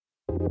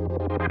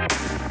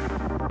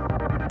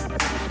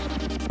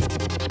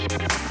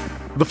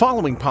The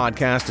following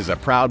podcast is a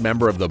proud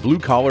member of the Blue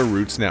Collar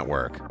Roots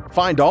Network.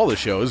 Find all the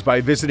shows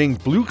by visiting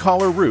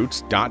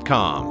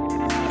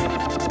bluecollarroots.com.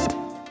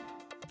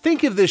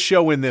 Think of this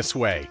show in this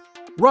way.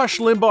 Rush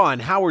Limbaugh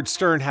and Howard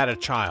Stern had a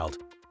child,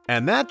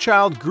 and that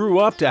child grew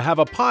up to have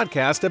a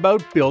podcast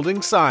about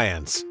building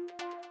science.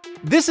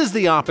 This is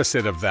the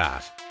opposite of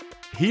that.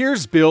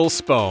 Here's Bill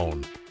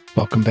Spohn.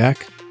 Welcome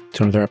back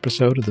to another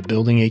episode of the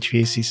Building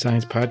HVAC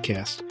Science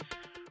Podcast.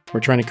 We're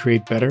trying to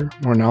create better,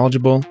 more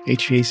knowledgeable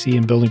HVAC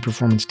and building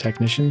performance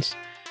technicians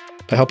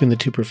by helping the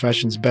two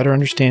professions better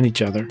understand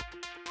each other,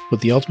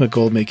 with the ultimate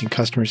goal of making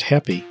customers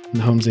happy in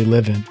the homes they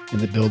live in and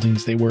the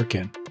buildings they work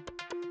in.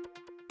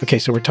 Okay,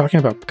 so we're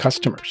talking about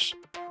customers.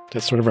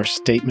 That's sort of our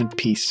statement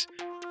piece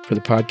for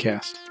the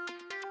podcast.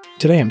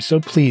 Today, I'm so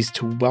pleased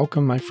to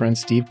welcome my friend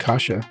Steve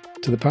Kasha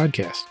to the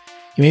podcast.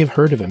 You may have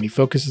heard of him. He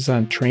focuses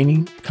on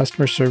training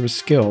customer service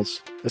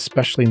skills,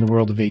 especially in the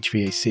world of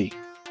HVAC.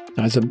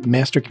 Now, as a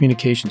master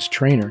communications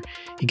trainer,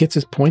 he gets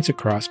his points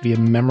across via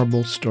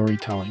memorable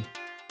storytelling.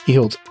 He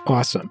holds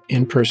awesome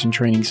in-person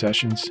training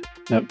sessions.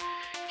 Now,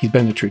 he's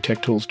been to True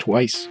Tech Tools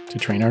twice to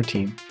train our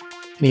team.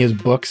 And he has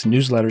books,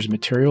 newsletters,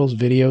 materials,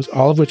 videos,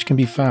 all of which can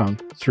be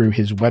found through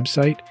his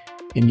website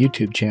and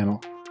YouTube channel.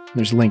 And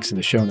there's links in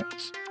the show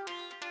notes.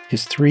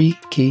 His 3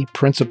 key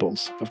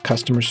principles of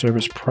customer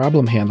service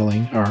problem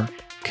handling are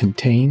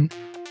contain,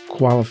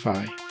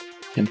 qualify,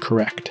 and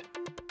correct.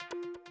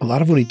 A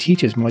lot of what he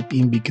teaches might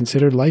even be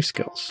considered life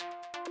skills.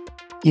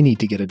 You need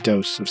to get a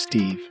dose of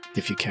Steve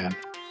if you can.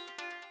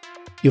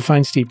 You'll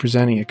find Steve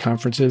presenting at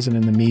conferences and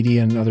in the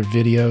media and other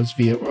videos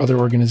via other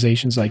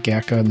organizations like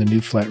ACCA and the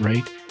New Flat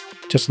Rate.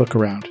 Just look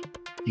around.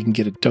 You can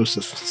get a dose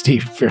of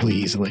Steve fairly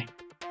easily.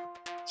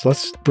 So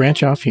let's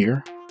branch off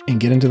here and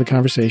get into the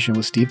conversation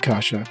with Steve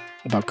Kasha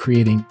about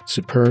creating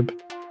superb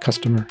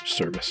customer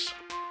service.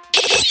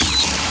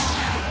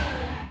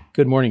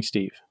 Good morning,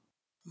 Steve.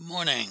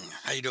 Morning.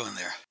 How you doing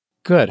there?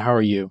 Good. How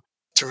are you?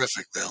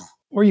 Terrific, Bill.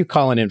 Where are you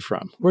calling in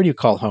from? Where do you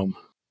call home?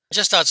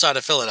 Just outside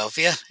of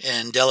Philadelphia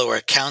in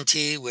Delaware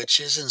County, which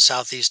is in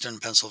southeastern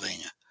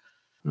Pennsylvania.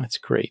 That's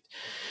great.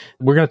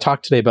 We're going to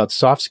talk today about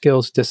soft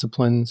skills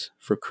disciplines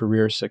for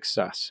career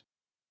success.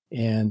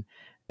 And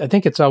I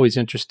think it's always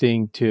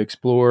interesting to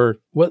explore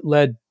what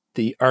led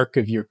the arc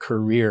of your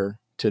career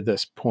to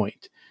this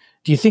point.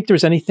 Do you think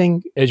there's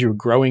anything as you were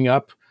growing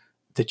up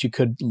that you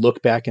could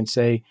look back and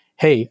say,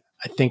 hey,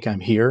 I think I'm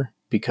here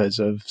because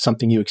of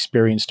something you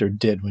experienced or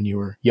did when you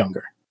were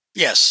younger?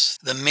 Yes.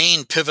 The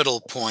main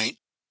pivotal point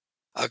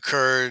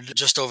occurred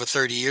just over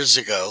 30 years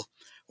ago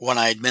when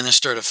I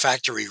administered a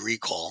factory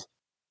recall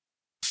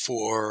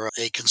for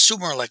a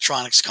consumer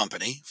electronics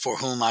company for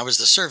whom I was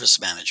the service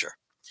manager.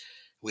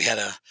 We had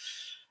a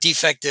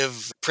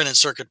defective printed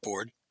circuit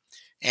board,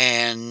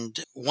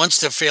 and once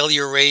the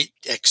failure rate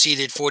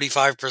exceeded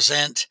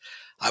 45%,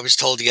 I was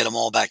told to get them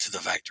all back to the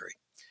factory.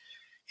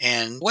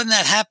 And when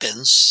that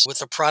happens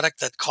with a product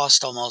that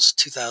cost almost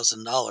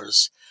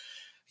 $2,000,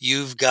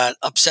 you've got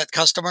upset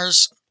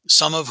customers,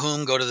 some of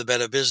whom go to the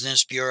Better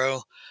Business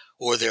Bureau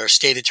or their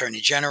state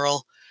attorney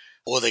general,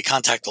 or they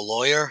contact a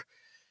lawyer.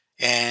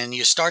 And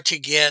you start to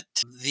get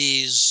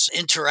these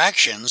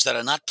interactions that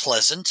are not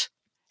pleasant.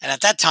 And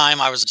at that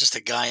time, I was just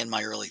a guy in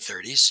my early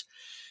 30s.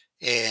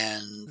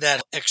 And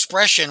that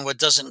expression, what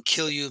doesn't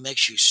kill you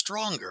makes you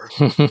stronger,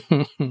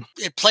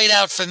 it played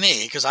out for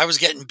me because I was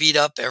getting beat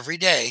up every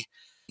day,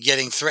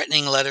 getting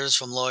threatening letters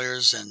from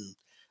lawyers and,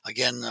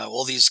 again,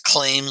 all these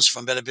claims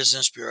from Better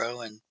Business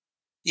Bureau. And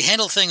you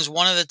handle things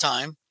one at a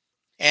time.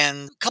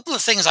 And a couple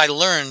of things I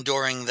learned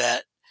during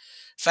that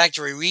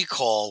factory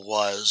recall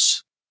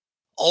was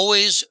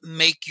always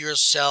make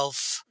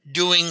yourself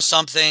doing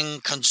something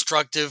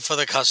constructive for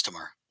the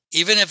customer,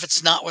 even if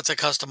it's not what the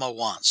customer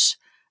wants.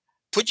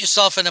 Put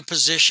yourself in a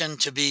position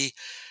to be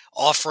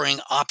offering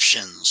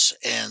options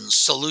and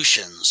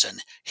solutions.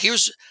 And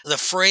here's the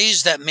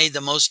phrase that made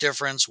the most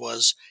difference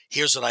was,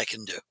 here's what I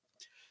can do.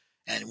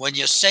 And when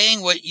you're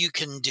saying what you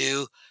can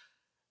do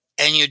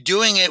and you're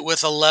doing it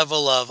with a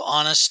level of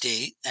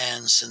honesty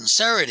and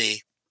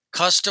sincerity,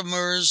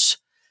 customers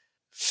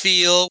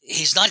feel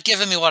he's not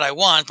giving me what I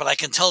want, but I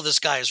can tell this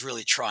guy is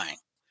really trying.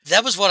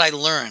 That was what I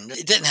learned.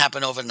 It didn't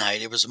happen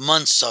overnight. It was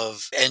months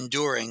of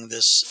enduring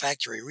this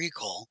factory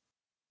recall.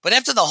 But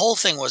after the whole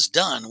thing was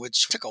done,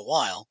 which took a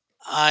while,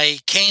 I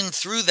came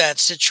through that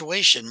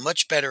situation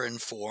much better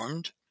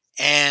informed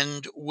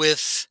and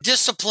with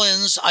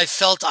disciplines I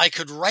felt I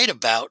could write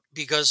about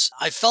because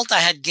I felt I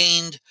had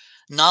gained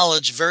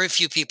knowledge very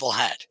few people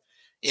had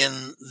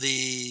in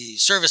the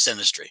service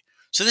industry.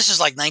 So this is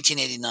like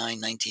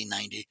 1989,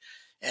 1990.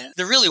 And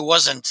there really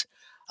wasn't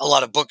a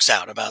lot of books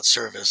out about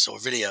service or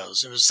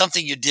videos. It was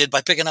something you did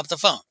by picking up the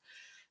phone.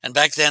 And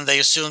back then they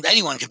assumed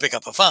anyone could pick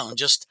up a phone.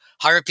 Just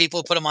hire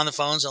people, put them on the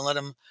phones and let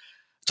them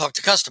talk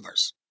to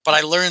customers. But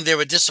I learned there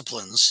were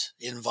disciplines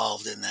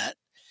involved in that.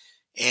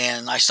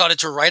 And I started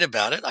to write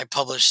about it. I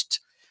published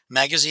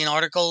magazine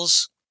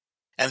articles.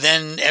 And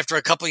then after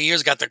a couple of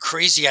years, got the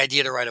crazy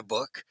idea to write a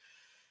book.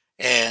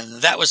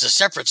 And that was a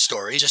separate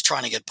story, just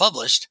trying to get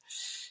published.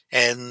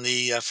 And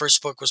the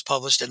first book was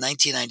published in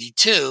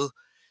 1992.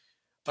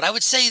 But I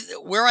would say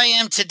where I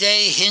am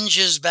today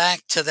hinges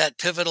back to that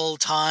pivotal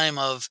time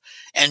of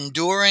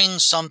enduring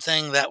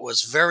something that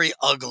was very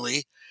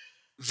ugly,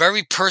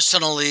 very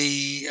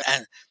personally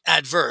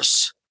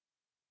adverse.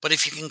 But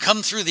if you can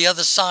come through the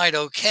other side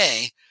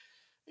okay,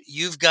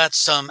 you've got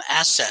some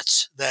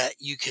assets that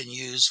you can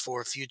use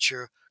for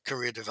future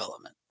career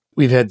development.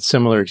 We've had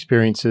similar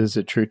experiences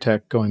at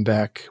TrueTech going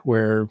back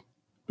where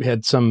we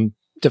had some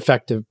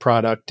defective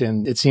product,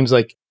 and it seems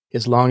like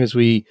as long as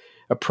we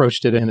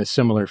approached it in a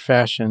similar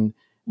fashion,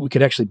 we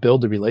could actually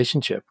build a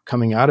relationship.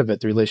 Coming out of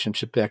it, the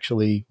relationship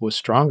actually was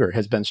stronger,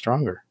 has been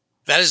stronger.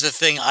 That is the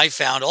thing I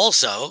found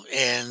also.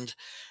 And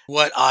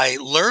what I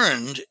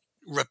learned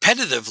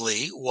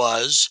repetitively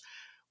was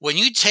when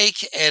you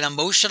take an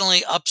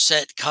emotionally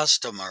upset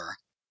customer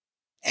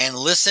and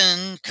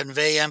listen,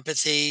 convey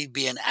empathy,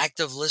 be an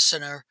active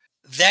listener,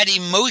 that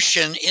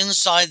emotion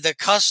inside the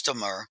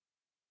customer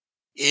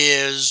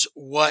is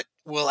what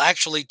will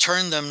actually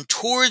turn them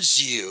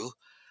towards you,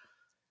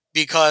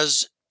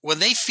 because when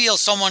they feel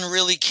someone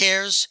really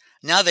cares,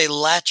 now they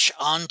latch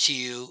onto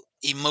you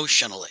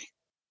emotionally.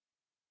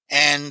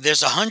 And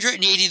there's a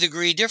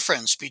 180-degree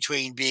difference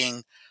between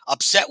being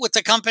upset with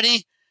the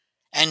company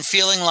and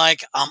feeling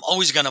like I'm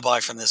always going to buy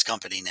from this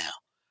company now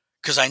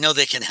because I know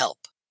they can help.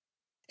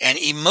 And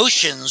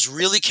emotions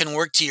really can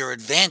work to your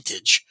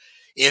advantage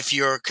if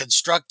you're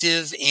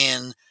constructive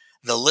in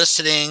the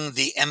listening,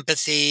 the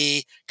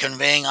empathy,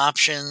 conveying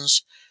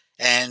options,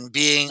 and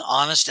being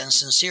honest and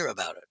sincere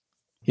about it.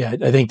 Yeah,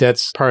 I think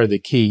that's part of the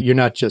key. You're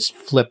not just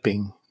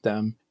flipping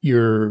them.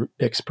 You're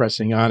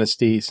expressing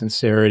honesty,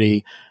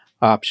 sincerity,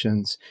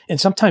 options. And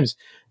sometimes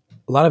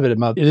a lot of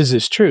it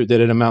is true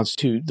that it amounts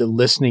to the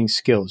listening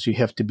skills. You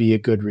have to be a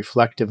good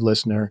reflective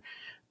listener,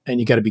 and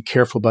you got to be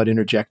careful about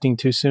interjecting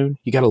too soon.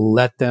 You got to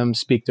let them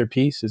speak their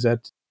piece. Is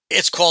that?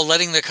 It's called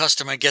letting the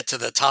customer get to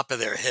the top of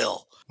their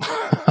hill.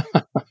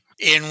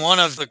 In one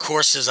of the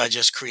courses I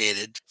just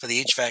created for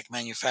the HVAC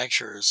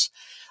manufacturers,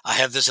 I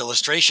have this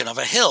illustration of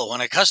a hill.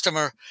 When a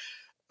customer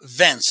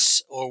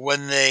vents or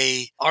when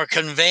they are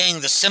conveying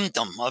the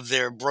symptom of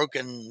their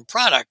broken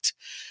product,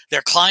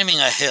 they're climbing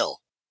a hill.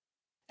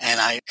 And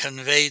I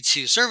convey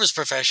to service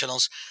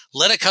professionals,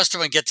 let a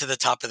customer get to the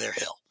top of their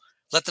hill.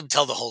 Let them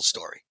tell the whole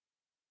story.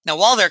 Now,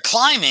 while they're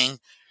climbing,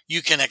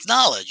 you can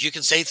acknowledge. You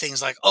can say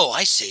things like, oh,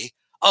 I see.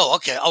 Oh,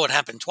 okay. Oh, it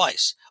happened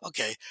twice.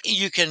 Okay.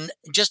 You can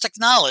just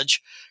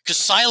acknowledge, because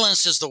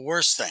silence is the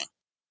worst thing.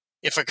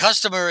 If a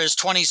customer is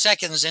 20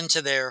 seconds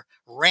into their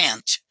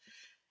rant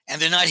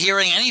and they're not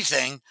hearing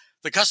anything,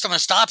 the customer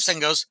stops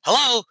and goes,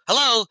 hello,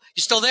 hello,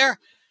 you still there?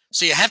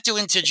 So you have to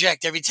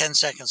interject every 10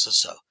 seconds or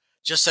so,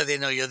 just so they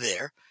know you're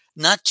there,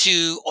 not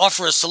to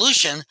offer a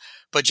solution,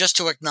 but just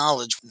to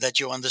acknowledge that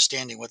you're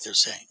understanding what they're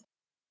saying.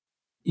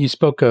 You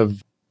spoke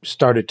of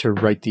started to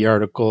write the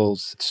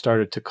articles,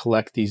 started to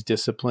collect these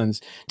disciplines.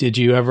 Did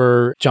you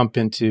ever jump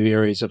into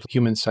areas of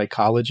human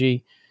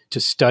psychology to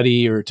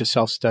study or to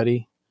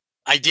self-study?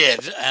 I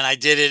did, and I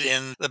did it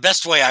in the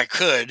best way I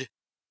could.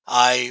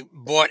 I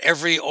bought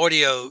every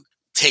audio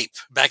tape.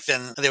 Back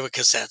then, there were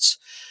cassettes.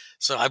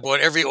 So I bought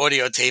every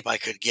audio tape I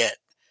could get.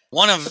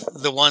 One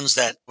of the ones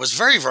that was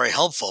very, very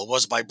helpful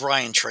was by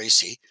Brian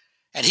Tracy,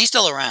 and he's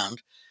still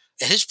around.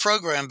 His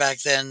program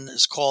back then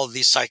is called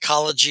The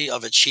Psychology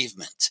of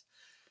Achievement.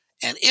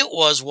 And it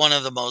was one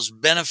of the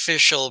most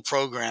beneficial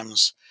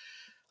programs.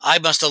 I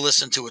must have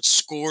listened to it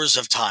scores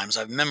of times.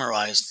 I've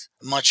memorized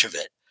much of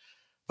it.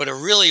 But it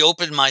really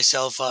opened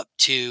myself up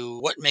to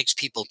what makes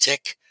people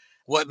tick,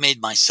 what made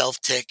myself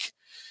tick.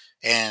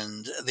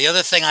 And the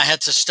other thing I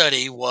had to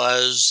study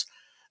was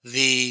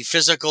the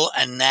physical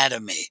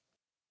anatomy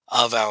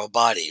of our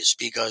bodies.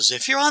 Because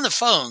if you're on the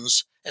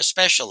phones,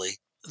 especially,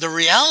 the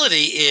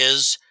reality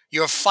is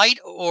your fight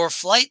or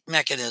flight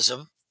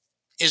mechanism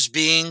is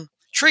being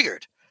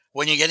triggered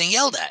when you're getting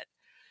yelled at.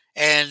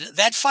 And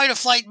that fight or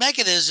flight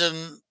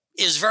mechanism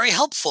is very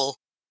helpful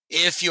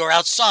if you're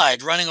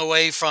outside running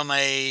away from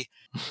a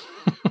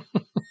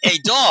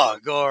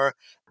dog or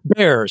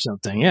bear or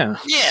something. Yeah.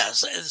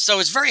 Yes. So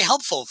it's very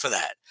helpful for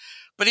that.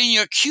 But in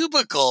your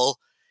cubicle,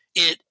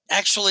 it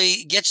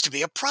actually gets to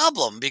be a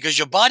problem because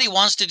your body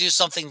wants to do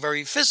something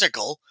very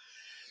physical.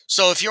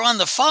 So if you're on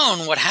the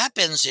phone, what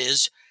happens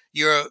is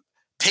your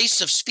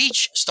pace of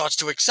speech starts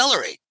to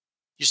accelerate.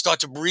 You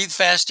start to breathe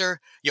faster.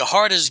 Your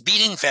heart is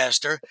beating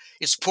faster.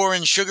 It's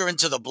pouring sugar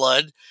into the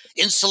blood.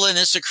 Insulin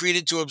is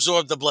secreted to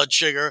absorb the blood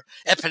sugar.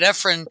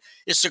 Epinephrine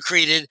is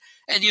secreted.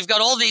 And you've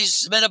got all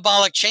these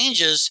metabolic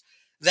changes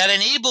that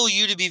enable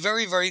you to be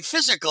very, very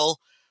physical.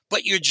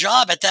 But your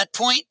job at that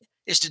point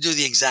is to do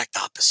the exact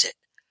opposite.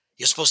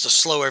 You're supposed to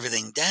slow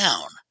everything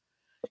down.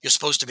 You're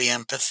supposed to be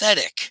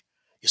empathetic.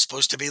 You're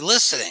supposed to be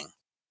listening.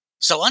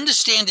 So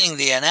understanding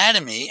the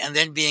anatomy and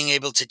then being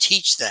able to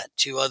teach that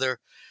to other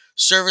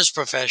service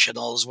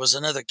professionals was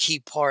another key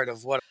part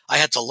of what I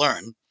had to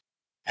learn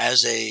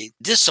as a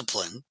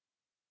discipline.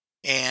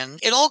 And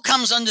it all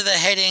comes under the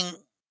heading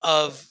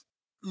of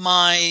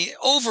my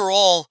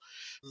overall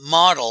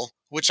model,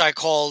 which I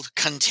called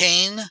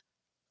contain,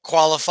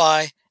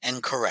 qualify,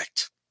 and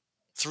correct.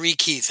 3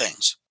 key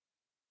things.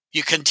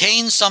 You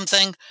contain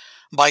something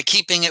by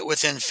keeping it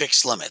within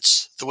fixed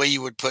limits, the way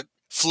you would put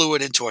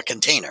fluid into a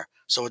container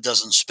so it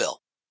doesn't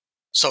spill.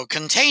 So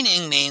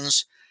containing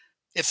means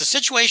if the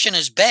situation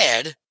is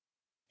bad,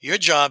 your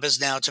job is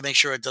now to make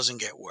sure it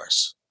doesn't get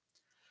worse.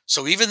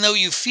 So even though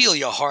you feel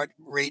your heart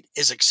rate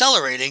is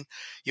accelerating,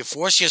 you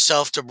force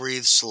yourself to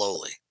breathe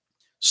slowly.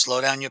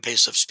 Slow down your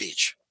pace of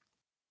speech.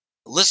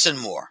 Listen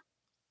more.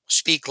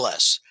 Speak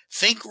less.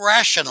 Think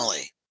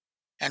rationally.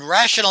 And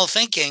rational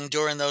thinking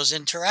during those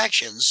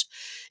interactions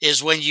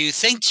is when you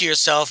think to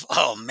yourself,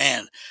 oh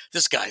man,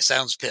 this guy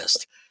sounds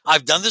pissed.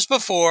 I've done this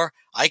before.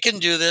 I can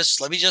do this.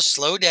 Let me just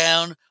slow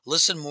down,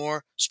 listen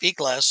more, speak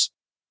less.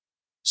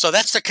 So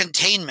that's the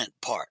containment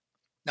part.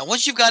 Now,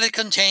 once you've got it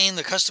contained,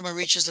 the customer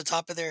reaches the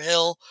top of their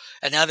hill,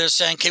 and now they're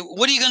saying, okay,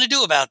 what are you going to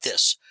do about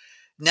this?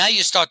 Now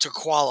you start to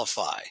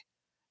qualify.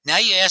 Now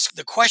you ask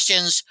the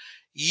questions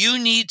you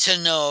need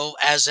to know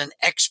as an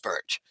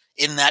expert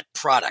in that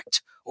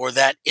product or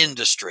that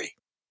industry.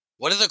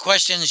 What are the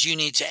questions you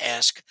need to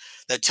ask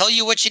that tell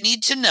you what you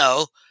need to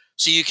know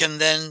so you can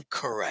then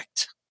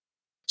correct?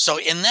 So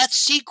in that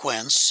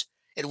sequence,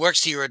 it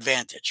works to your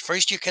advantage.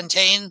 First you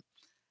contain,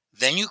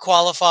 then you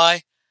qualify,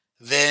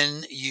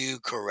 then you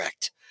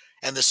correct.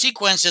 And the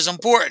sequence is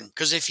important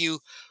because if you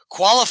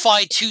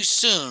qualify too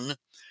soon,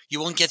 you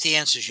won't get the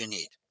answers you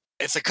need.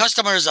 If the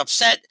customer is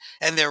upset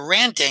and they're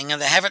ranting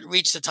and they haven't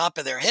reached the top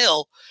of their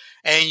hill,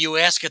 and you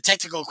ask a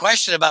technical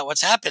question about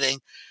what's happening,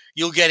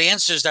 you'll get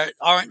answers that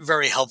aren't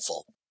very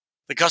helpful.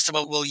 The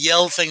customer will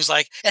yell things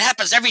like, it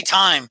happens every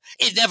time.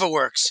 It never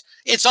works.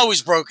 It's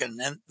always broken.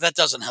 And that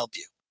doesn't help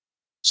you.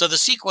 So the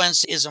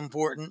sequence is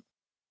important.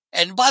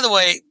 And by the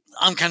way,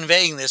 I'm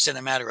conveying this in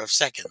a matter of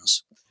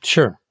seconds.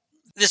 Sure.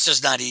 This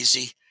is not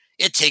easy.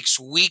 It takes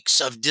weeks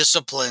of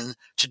discipline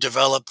to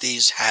develop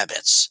these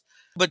habits.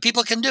 But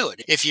people can do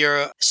it if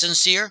you're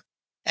sincere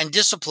and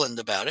disciplined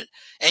about it,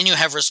 and you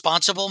have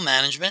responsible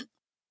management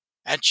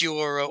at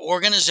your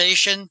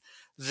organization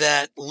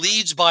that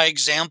leads by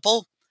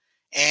example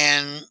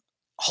and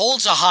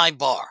holds a high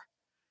bar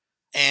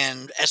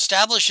and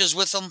establishes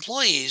with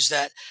employees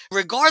that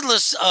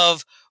regardless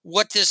of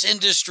what this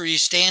industry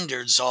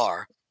standards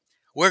are,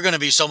 we're going to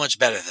be so much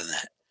better than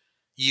that.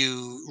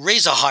 You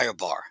raise a higher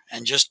bar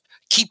and just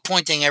keep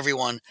pointing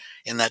everyone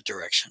in that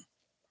direction.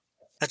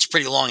 That's a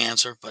pretty long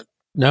answer, but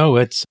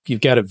No,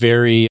 you've got a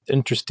very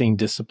interesting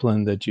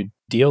discipline that you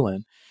deal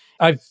in.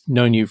 I've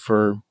known you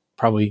for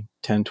probably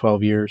 10,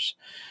 12 years.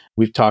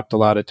 We've talked a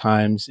lot of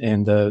times,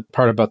 and the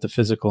part about the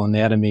physical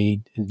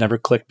anatomy had never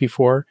clicked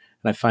before.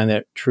 And I find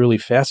that truly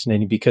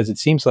fascinating because it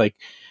seems like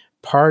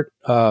part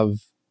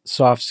of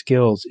soft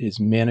skills is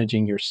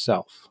managing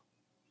yourself.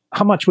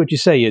 How much would you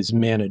say is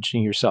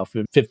managing yourself?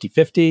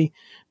 50-50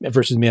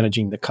 versus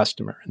managing the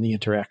customer and the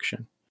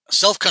interaction?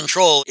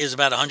 self-control is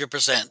about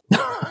 100%.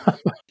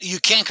 You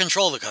can't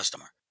control the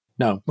customer.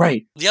 No,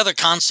 right. The other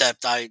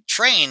concept I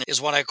train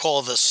is what I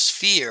call the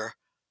sphere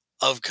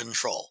of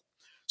control.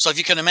 So if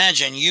you can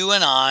imagine, you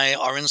and I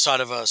are inside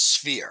of a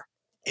sphere,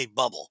 a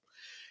bubble,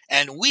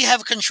 and we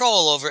have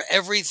control over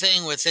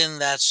everything within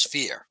that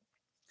sphere.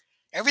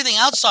 Everything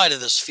outside of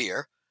the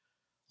sphere,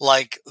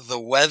 like the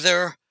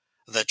weather,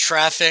 the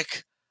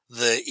traffic,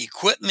 the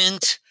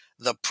equipment,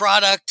 the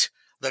product,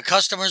 the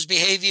customer's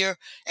behavior,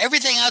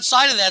 everything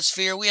outside of that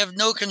sphere, we have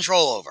no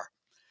control over.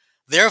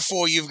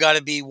 Therefore, you've got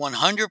to be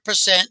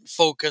 100%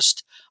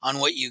 focused on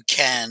what you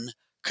can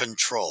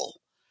control.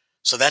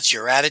 So that's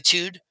your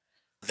attitude.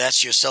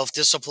 That's your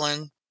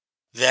self-discipline.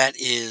 That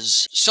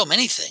is so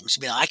many things.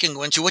 I mean, I can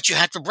go into what you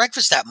had for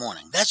breakfast that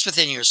morning. That's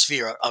within your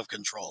sphere of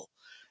control.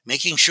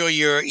 Making sure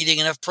you're eating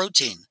enough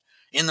protein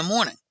in the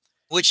morning,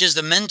 which is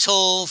the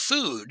mental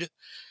food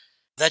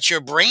that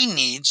your brain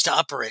needs to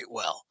operate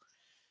well.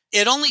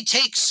 It only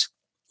takes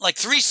like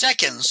 3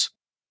 seconds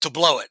to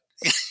blow it.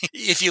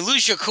 If you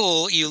lose your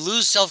cool, you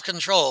lose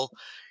self-control,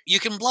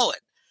 you can blow it.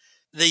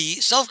 The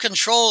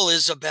self-control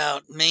is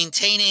about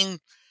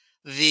maintaining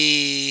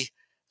the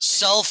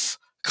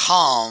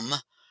self-calm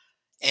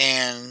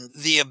and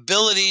the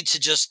ability to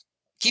just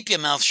keep your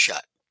mouth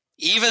shut.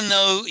 Even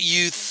though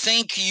you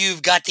think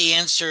you've got the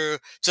answer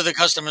to the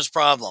customer's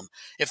problem.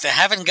 If they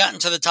haven't gotten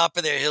to the top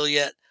of their hill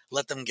yet,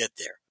 let them get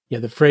there. Yeah,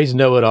 the phrase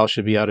know-it-all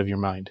should be out of your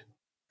mind.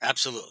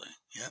 Absolutely.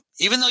 Yeah.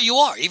 Even though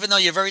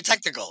you're very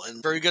technical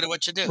and very good at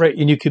what you do. Right.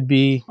 And you could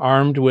be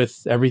armed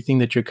with everything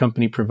that your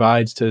company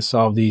provides to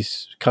solve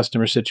these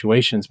customer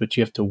situations, but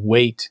you have to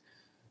wait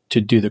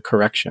to do the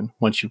correction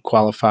once you've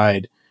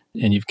qualified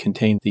and you've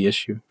contained the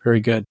issue. Very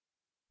good.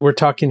 We're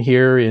talking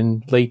here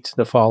in late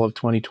the fall of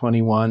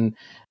 2021.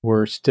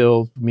 We're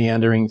still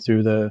meandering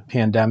through the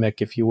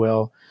pandemic, if you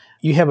will.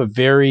 You have a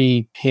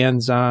very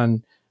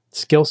hands-on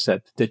skill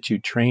set that you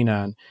train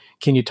on.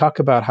 Can you talk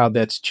about how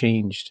that's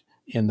changed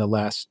in the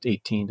last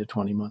 18 to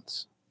 20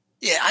 months?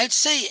 Yeah, I'd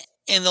say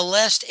in the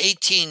last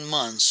 18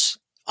 months,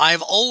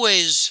 I've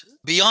always,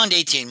 beyond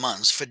 18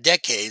 months, for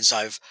decades,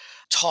 I've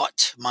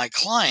taught my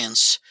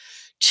clients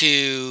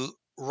to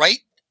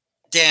write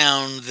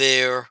down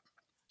their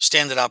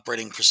standard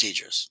operating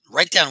procedures.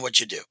 Write down what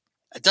you do.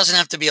 It doesn't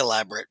have to be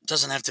elaborate. It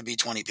doesn't have to be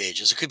 20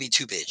 pages. It could be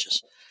 2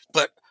 pages.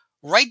 But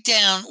write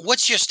down,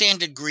 what's your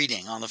standard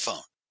greeting on the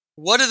phone?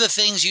 What are the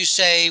things you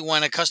say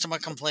when a customer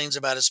complains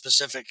about a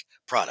specific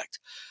product?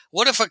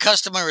 What if a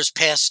customer is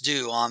past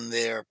due on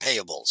their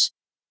payables?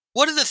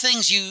 What are the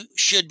things you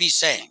should be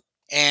saying?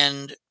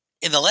 And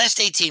in the last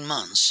 18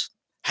 months,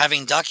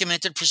 having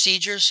documented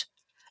procedures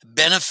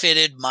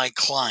benefited my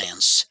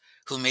clients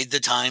who made the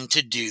time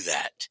to do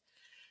that,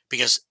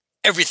 because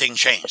everything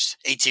changed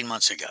 18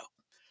 months ago.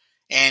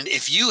 And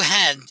if you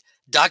had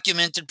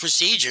documented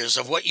procedures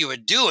of what you were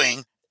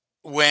doing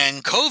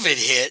when COVID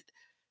hit,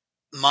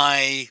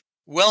 my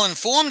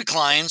well-informed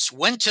clients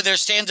went to their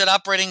standard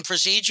operating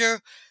procedure.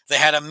 They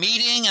had a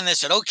meeting and they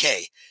said,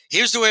 okay,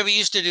 here's the way we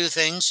used to do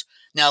things.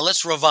 Now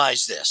let's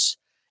revise this.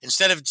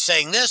 Instead of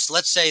saying this,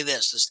 let's say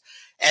this.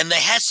 And they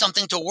had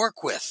something to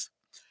work with.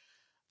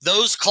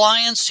 Those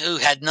clients who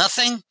had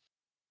nothing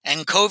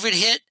and COVID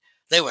hit,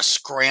 they were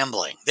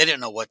scrambling. They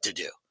didn't know what to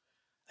do.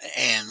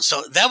 And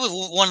so that was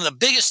one of the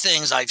biggest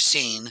things I've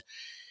seen,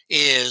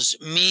 is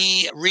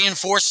me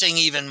reinforcing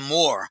even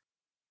more.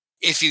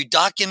 If you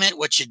document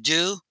what you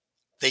do,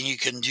 then you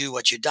can do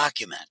what you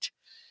document.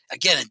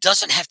 Again, it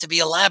doesn't have to be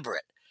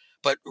elaborate,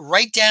 but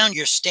write down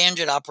your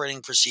standard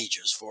operating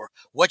procedures for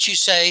what you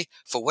say,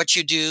 for what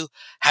you do,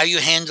 how you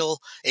handle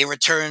a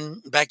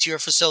return back to your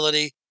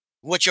facility,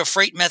 what your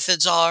freight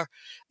methods are.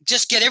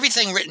 Just get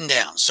everything written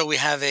down so we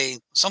have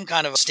some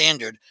kind of a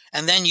standard,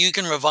 and then you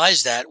can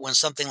revise that when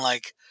something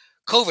like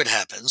COVID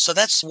happens. So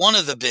that's one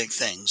of the big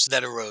things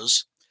that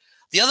arose.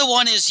 The other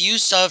one is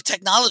use of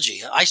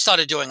technology. I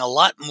started doing a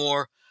lot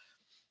more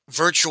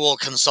virtual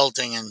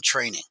consulting and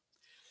training.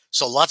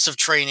 So lots of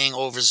training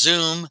over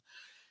Zoom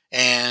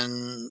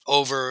and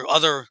over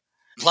other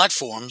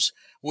platforms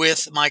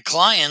with my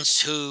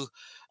clients who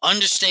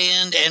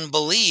understand and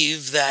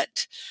believe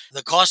that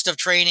the cost of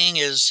training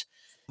is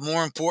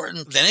more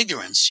important than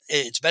ignorance.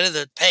 It's better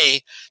to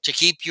pay to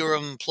keep your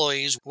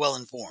employees well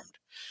informed.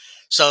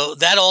 So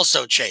that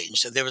also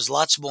changed. There was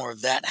lots more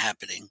of that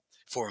happening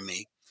for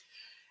me.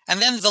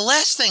 And then the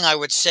last thing I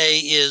would say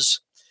is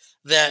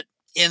that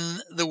in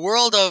the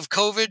world of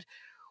COVID,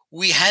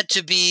 we had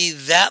to be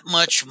that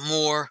much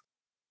more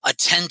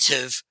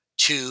attentive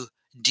to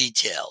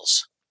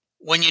details.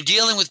 When you're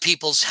dealing with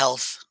people's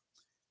health,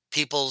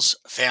 people's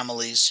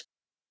families,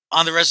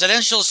 on the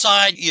residential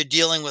side, you're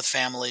dealing with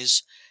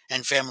families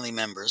and family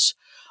members.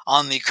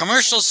 On the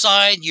commercial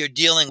side, you're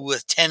dealing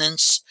with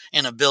tenants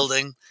in a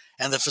building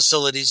and the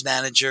facilities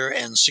manager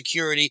and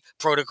security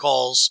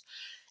protocols.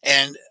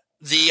 And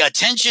the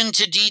attention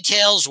to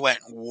details went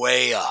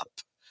way up.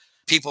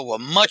 People were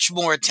much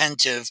more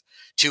attentive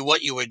to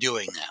what you were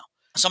doing now.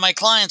 So my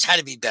clients had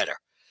to be better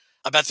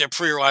about their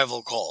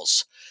pre-arrival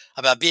calls,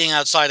 about being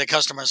outside a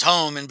customer's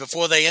home and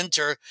before they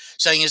enter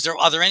saying,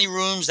 are there any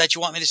rooms that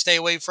you want me to stay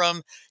away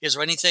from? Is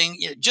there anything?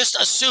 Just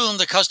assume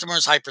the customer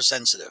is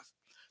hypersensitive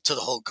to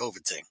the whole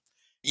COVID thing.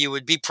 You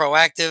would be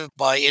proactive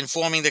by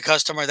informing the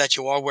customer that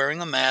you are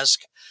wearing a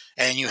mask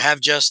and you have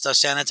just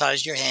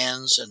sanitized your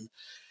hands, and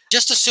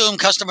just assume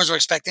customers are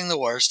expecting the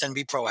worst and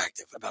be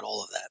proactive about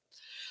all of that.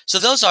 So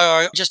those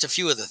are just a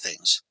few of the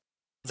things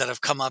that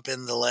have come up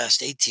in the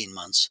last 18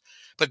 months.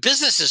 But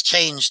business has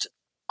changed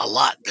a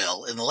lot,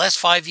 Bill. In the last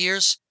 5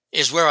 years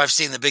is where I've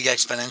seen the big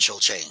exponential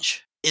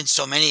change in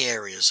so many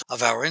areas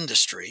of our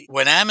industry.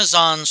 When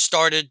Amazon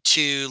started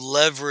to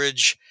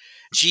leverage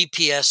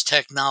GPS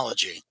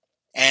technology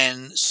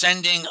and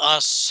sending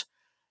us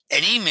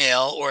an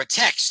email or a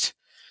text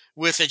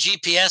with a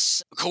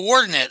GPS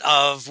coordinate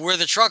of where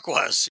the truck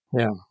was.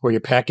 Yeah, where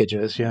your package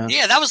is, yeah.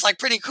 Yeah, that was like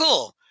pretty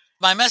cool.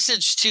 My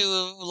message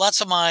to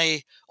lots of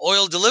my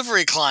oil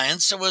delivery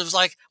clients was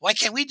like, why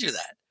can't we do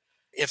that?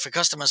 If a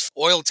customer's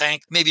oil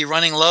tank may be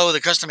running low,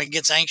 the customer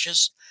gets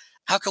anxious.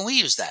 How can we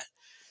use that?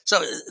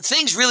 So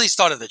things really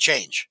started to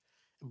change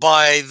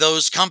by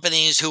those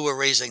companies who were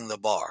raising the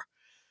bar.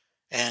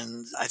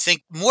 And I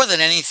think more than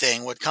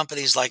anything, what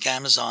companies like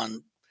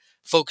Amazon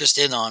focused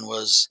in on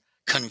was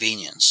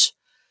convenience.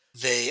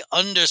 They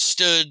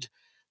understood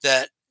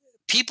that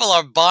people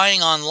are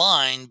buying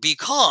online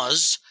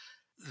because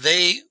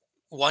they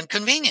want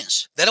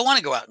convenience. They don't want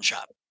to go out and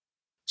shop.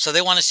 So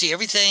they want to see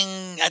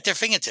everything at their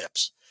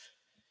fingertips.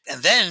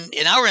 And then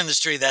in our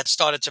industry, that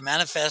started to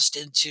manifest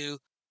into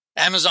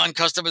Amazon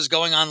customers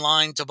going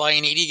online to buy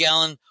an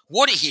 80-gallon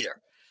water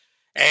heater.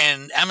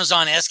 And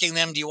Amazon asking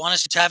them, do you want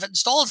us to have it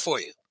installed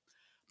for you?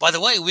 By the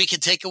way, we can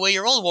take away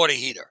your old water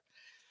heater.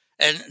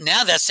 And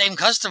now that same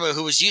customer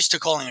who was used to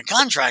calling a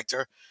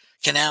contractor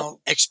can now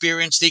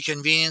experience the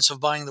convenience of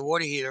buying the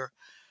water heater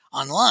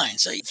online.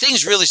 So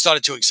things really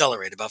started to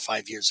accelerate about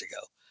 5 years ago.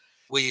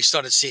 We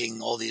started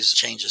seeing all these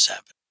changes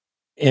happen.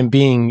 And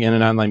being in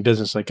an online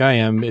business like I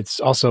am, it's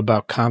also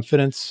about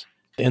confidence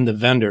in the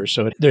vendor.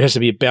 So there has to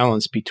be a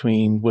balance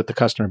between what the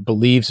customer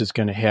believes is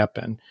going to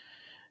happen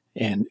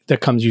And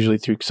that comes usually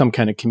through some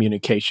kind of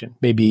communication,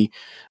 maybe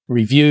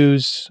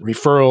reviews,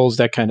 referrals,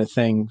 that kind of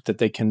thing, that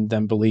they can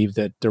then believe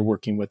that they're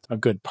working with a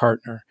good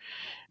partner.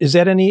 Is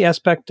that any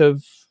aspect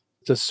of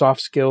the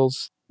soft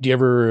skills? Do you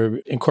ever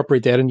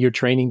incorporate that into your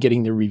training,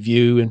 getting the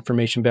review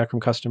information back from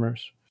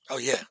customers? Oh,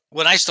 yeah.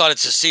 When I started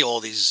to see all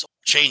these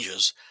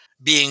changes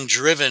being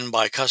driven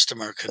by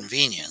customer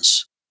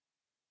convenience,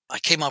 I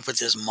came up with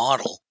this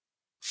model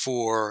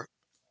for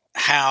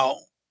how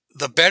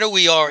the better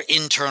we are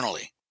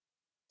internally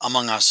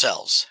among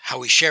ourselves, how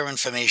we share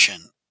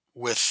information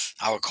with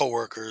our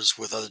coworkers,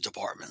 with other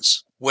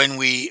departments. When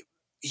we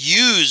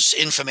use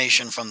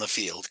information from the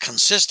field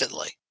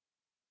consistently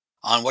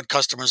on what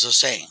customers are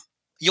saying,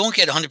 you won't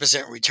get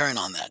 100% return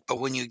on that. But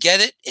when you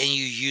get it and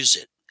you use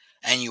it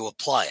and you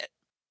apply it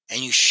and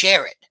you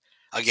share it,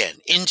 again,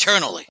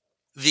 internally,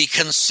 the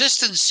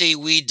consistency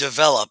we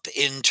develop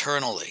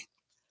internally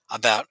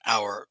about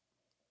our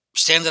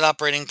standard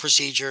operating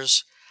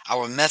procedures,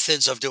 our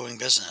methods of doing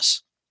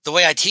business. The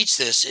way I teach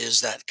this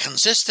is that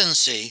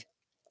consistency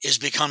is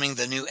becoming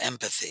the new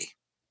empathy.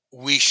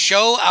 We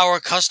show our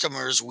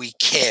customers we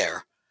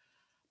care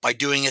by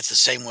doing it the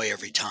same way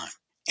every time.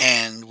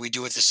 And we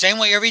do it the same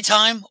way every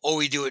time, or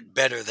we do it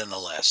better than the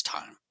last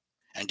time.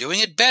 And doing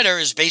it better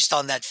is based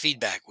on that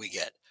feedback we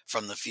get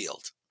from the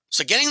field.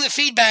 So getting the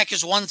feedback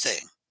is one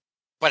thing,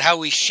 but how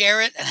we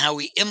share it and how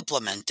we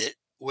implement it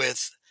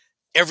with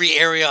every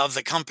area of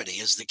the company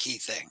is the key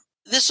thing.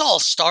 This all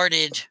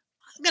started,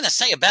 I'm going to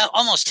say, about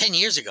almost 10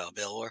 years ago,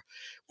 Bill,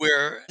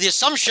 where the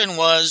assumption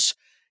was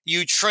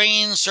you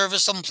train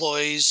service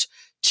employees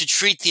to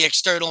treat the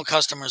external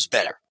customers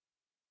better.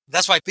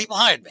 That's why people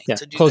hired me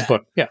to do closed that.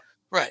 book. Yeah.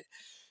 Right.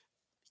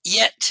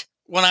 Yet,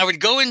 when I would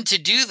go in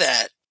to do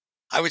that,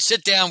 I would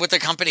sit down with the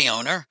company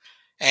owner,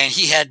 and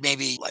he had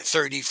maybe like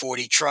 30,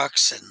 40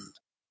 trucks and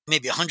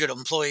maybe 100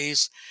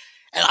 employees.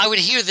 And I would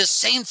hear this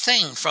same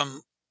thing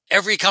from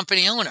every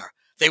company owner.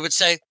 They would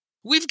say,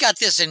 we've got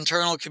this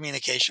internal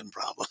communication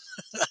problem.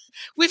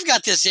 We've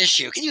got this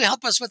issue. Can you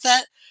help us with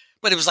that?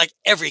 But it was like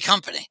every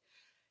company.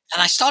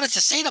 And I started to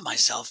say to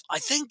myself, I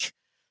think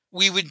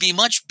we would be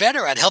much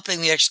better at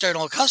helping the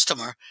external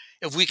customer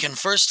if we can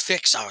first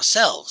fix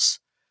ourselves,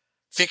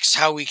 fix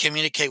how we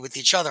communicate with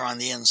each other on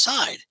the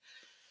inside.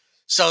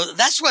 So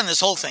that's when this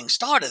whole thing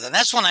started. And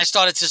that's when I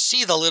started to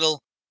see the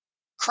little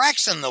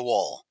cracks in the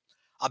wall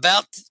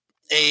about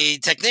a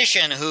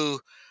technician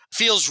who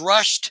feels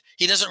rushed.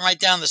 He doesn't write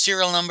down the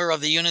serial number of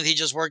the unit he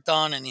just worked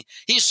on, and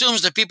he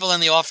assumes that people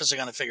in the office are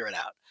going to figure it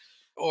out.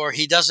 Or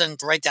he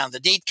doesn't write down the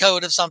date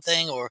code of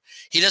something, or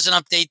he doesn't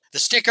update the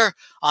sticker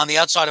on the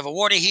outside of a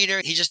water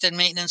heater he just did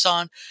maintenance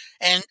on.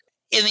 And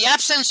in the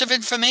absence of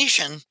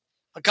information,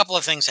 a couple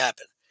of things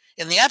happen.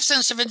 In the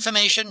absence of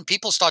information,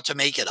 people start to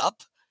make it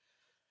up.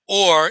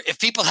 Or if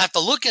people have to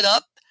look it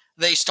up,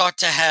 they start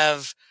to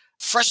have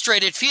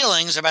frustrated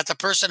feelings about the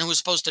person who was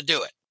supposed to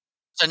do it.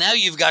 So now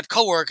you've got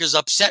coworkers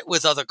upset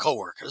with other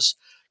coworkers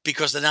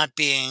because they're not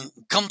being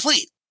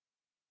complete.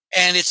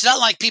 And it's not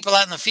like people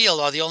out in the field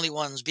are the only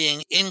ones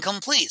being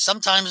incomplete.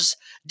 Sometimes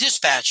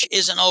dispatch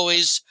isn't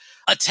always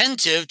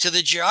attentive to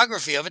the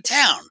geography of a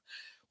town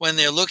when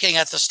they're looking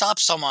at the stop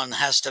someone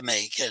has to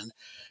make. And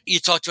you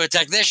talk to a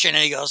technician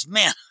and he goes,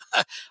 man,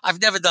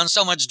 I've never done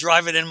so much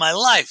driving in my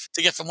life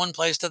to get from one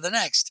place to the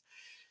next.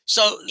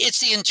 So it's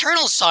the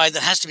internal side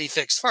that has to be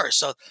fixed first.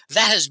 So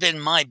that has been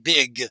my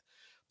big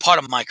part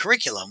of my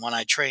curriculum when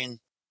I train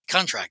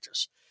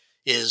contractors,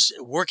 is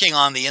working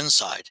on the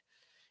inside.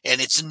 And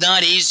it's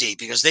not easy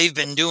because they've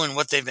been doing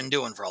what they've been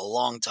doing for a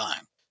long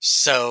time.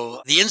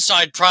 So the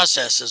inside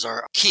processes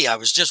are key. I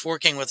was just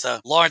working with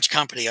a large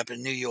company up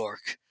in New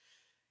York.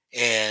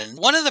 And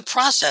one of the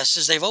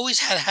processes they've always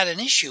had an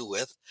issue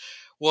with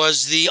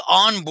was the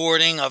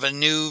onboarding of a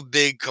new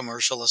big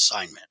commercial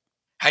assignment.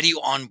 How do you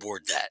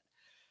onboard that?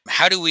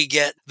 How do we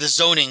get the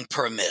zoning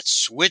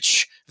permits?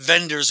 Which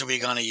vendors are we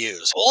going to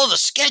use? All the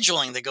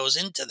scheduling that goes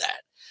into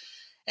that.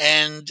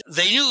 And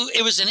they knew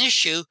it was an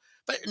issue,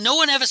 but no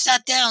one ever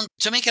sat down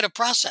to make it a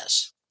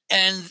process.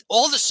 And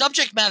all the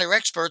subject matter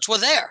experts were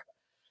there.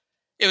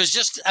 It was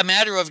just a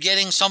matter of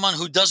getting someone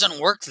who doesn't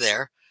work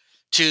there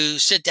to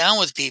sit down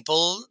with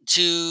people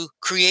to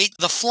create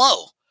the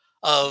flow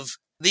of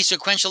these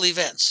sequential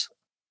events.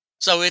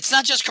 So it's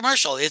not just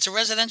commercial, it's a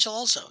residential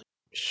also.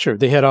 Sure.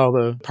 They had all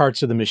the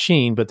parts of the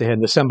machine, but they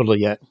hadn't assembled it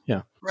yet.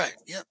 Yeah. Right.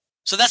 Yeah.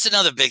 So that's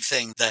another big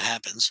thing that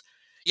happens.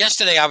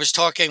 Yesterday, I was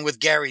talking with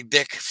Gary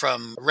Bick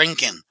from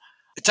Renken,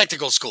 a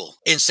technical school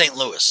in St.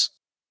 Louis.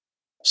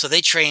 So they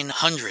train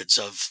hundreds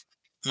of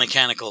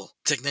mechanical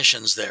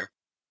technicians there.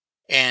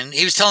 And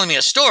he was telling me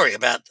a story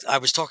I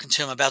was talking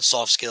to him about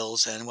soft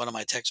skills and one of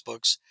my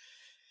textbooks.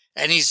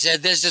 And he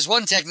said, there's this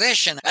one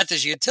technician at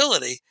this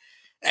utility,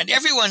 and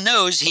everyone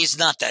knows he's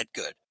not that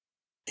good.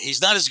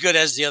 He's not as good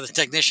as the other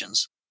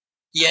technicians,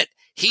 yet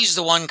he's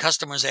the one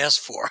customers ask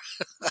for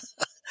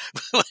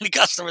when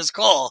customers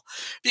call,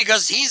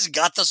 because he's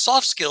got the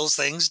soft skills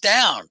things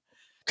down.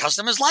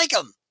 Customers like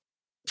him.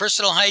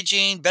 Personal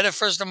hygiene, better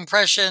first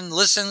impression,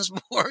 listens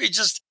more.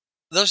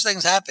 Those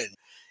things happen.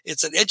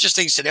 it's an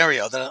interesting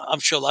scenario that I'm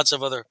sure lots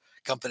of other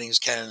companies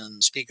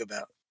can speak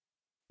about.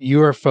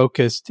 You are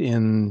focused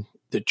in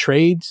the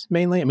trades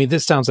mainly? I mean,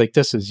 this sounds like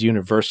this is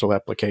universal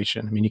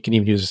application. I mean, you can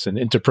even use this in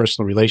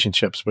interpersonal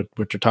relationships,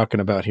 what you're talking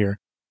about here.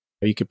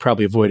 You could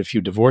probably avoid a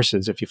few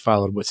divorces if you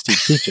followed what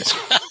Steve teaches.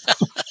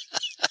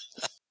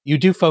 You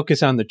do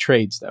focus on the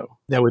trades, though.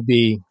 That would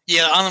be...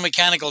 Yeah, on the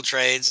mechanical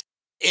trades,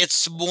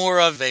 it's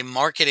more of a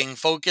marketing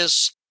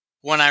focus.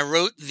 When I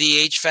wrote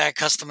the HVAC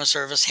customer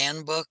service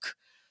handbook,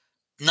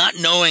 not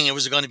knowing it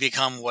was going to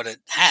become what it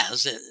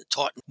has, it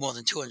taught more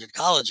than 200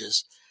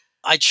 colleges,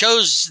 I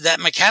chose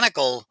that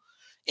mechanical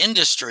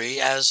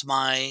industry as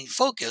my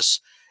focus.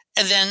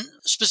 And then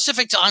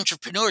specific to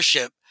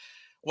entrepreneurship,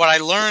 what I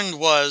learned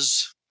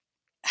was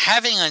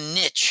having a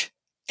niche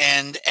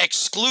and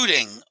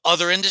excluding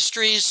other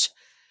industries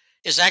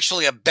is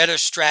actually a better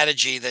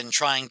strategy than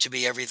trying to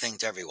be everything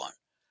to everyone.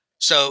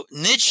 So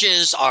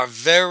niches are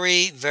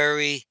very,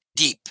 very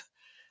deep.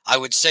 I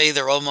would say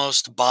they're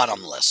almost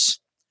bottomless.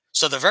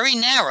 So they're very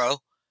narrow,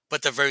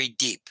 but they're very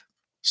deep.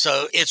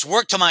 So it's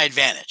worked to my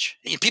advantage.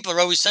 People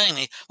are always saying to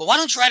me, well, why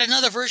don't you write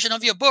another version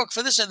of your book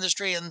for this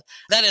industry and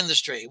that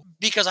industry?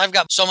 Because I've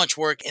got so much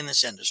work in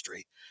this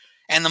industry.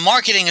 And the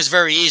marketing is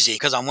very easy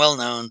because I'm well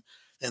known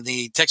and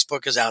the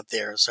textbook is out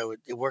there. So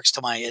it works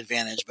to my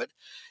advantage. But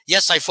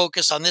yes, I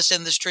focus on this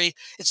industry.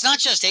 It's not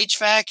just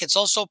HVAC. It's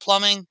also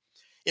plumbing.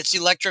 It's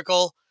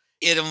electrical.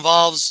 It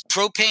involves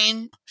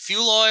propane,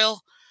 fuel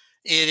oil.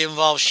 It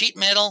involves sheet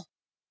metal.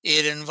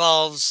 It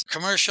involves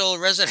commercial,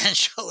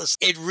 residential.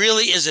 It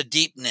really is a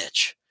deep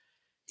niche.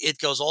 It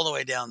goes all the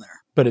way down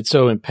there. But it's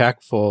so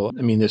impactful.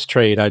 I mean, this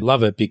trade, I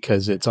love it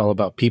because it's all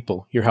about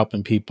people. You're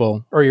helping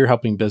people or you're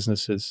helping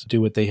businesses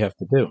do what they have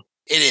to do.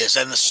 It is.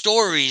 And the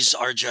stories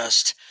are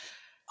just,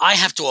 I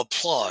have to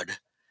applaud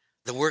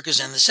the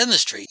workers in this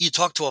industry. You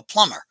talk to a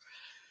plumber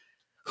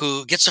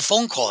who gets a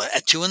phone call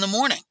at 2 a.m.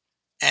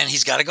 and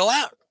he's got to go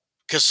out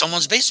because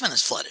someone's basement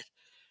is flooded.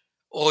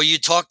 Or you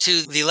talk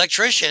to the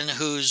electrician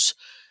whose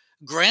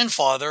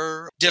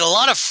grandfather did a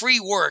lot of free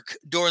work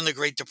during the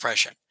Great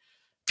Depression.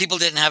 People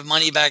didn't have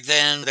money back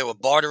then. They were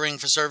bartering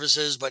for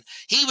services, but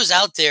he was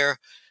out there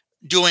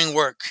doing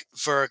work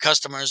for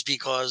customers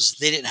because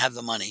they didn't have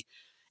the money.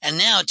 And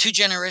now, 2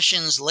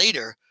 generations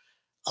later,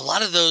 a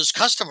lot of those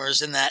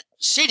customers in that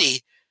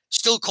city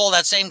still call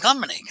that same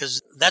company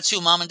because that's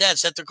who mom and dad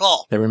set their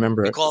call. They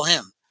remember it. Call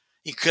him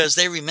because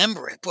they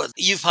remember it. But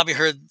you've probably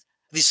heard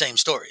these same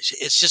stories.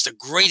 It's just a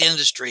great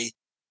industry.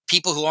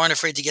 People who aren't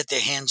afraid to get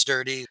their hands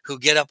dirty, who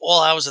get up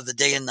all hours of the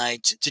day and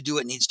night to do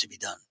what needs to be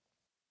done.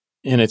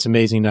 And it's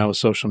amazing now with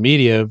social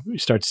media, you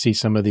start to see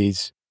some of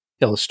these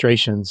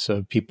illustrations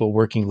of people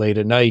working late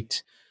at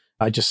night.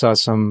 I just saw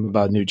some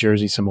about New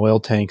Jersey, some oil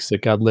tanks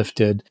that got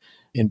lifted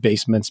in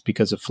basements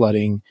because of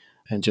flooding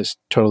and just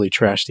totally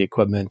trashed the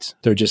equipment.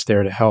 They're just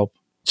there to help.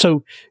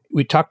 So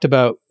we talked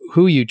about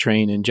who you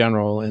train in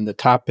general and the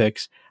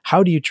topics.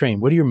 How do you train?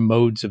 What are your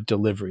modes of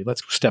delivery?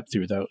 Let's step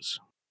through those.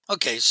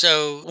 Okay,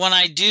 so when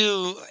I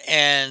do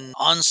an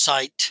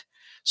on-site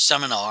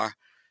seminar,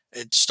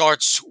 it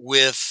starts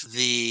with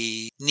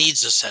the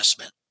needs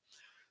assessment.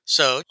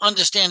 So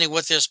understanding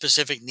what their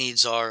specific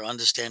needs are,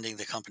 understanding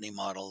the company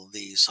model,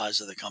 the size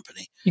of the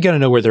company. You got to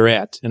know where they're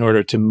at in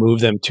order to move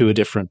them to a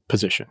different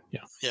position.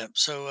 Yeah. Yeah.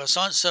 So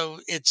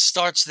it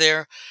starts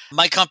there.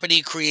 My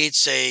company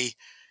creates a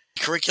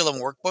curriculum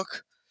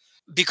workbook.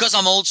 Because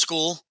I'm old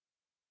school,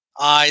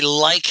 I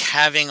like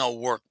having a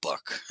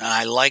workbook. And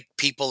I like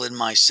people in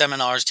my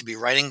seminars to be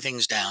writing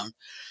things down,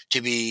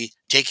 to be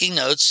taking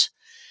notes.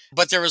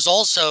 But there is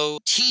also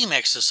team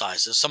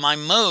exercises. So my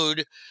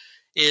mode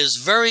is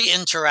very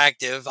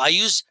interactive. I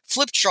use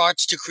flip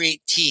charts to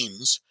create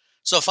teams.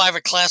 So if I have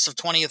a class of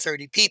 20 or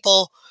 30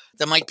 people,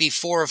 there might be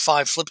 4 or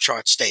 5 flip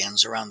chart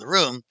stands around the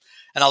room.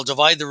 And I'll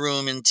divide the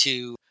room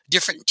into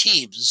different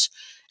teams.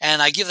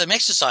 And I give them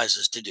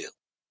exercises to do.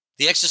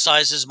 The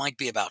exercises might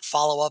be about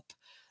follow-up.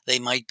 They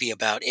might be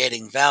about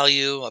adding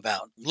value,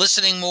 about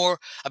listening more,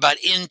 about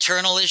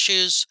internal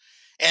issues.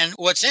 And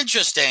what's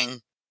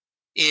interesting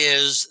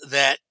is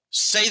that,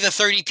 say the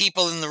 30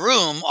 people in the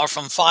room are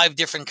from 5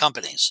 different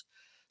companies.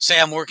 Say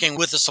I'm working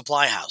with a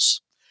supply house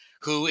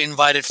who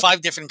invited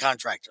 5 different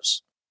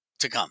contractors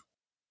to come.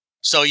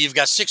 So you've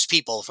got 6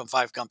 people from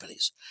 5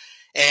 companies.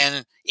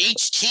 And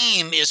each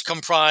team is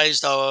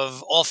comprised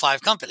of all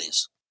 5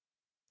 companies.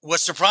 What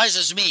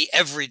surprises me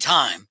every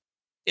time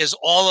is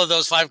all of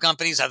those 5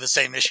 companies have the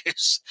same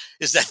issues,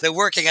 is that they're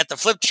working at the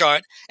flip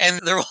chart and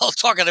they're all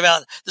talking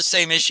about the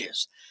same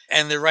issues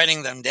and they're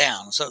writing them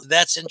down. So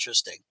that's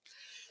interesting.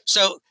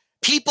 So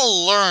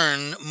people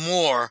learn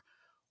more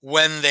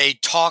when they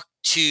talk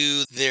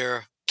to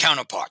their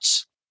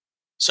counterparts.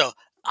 So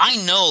I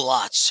know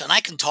lots and I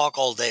can talk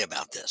all day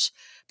about this,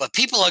 but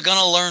people are going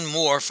to learn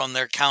more from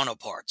their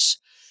counterparts.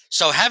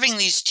 So having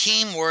these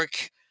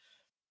teamwork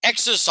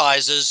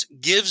exercises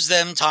gives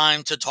them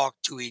time to talk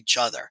to each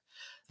other.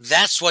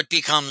 That's what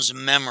becomes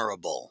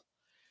memorable.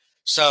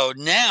 So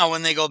now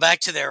when they go back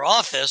to their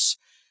office,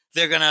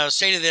 they're going to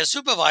say to their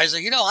supervisor,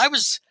 I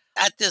was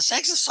at this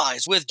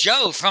exercise with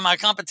Joe from our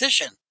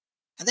competition.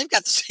 and they've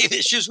got the same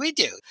issues we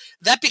do.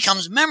 That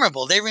becomes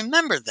memorable. They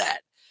remember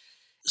that.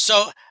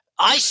 So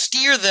I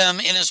steer them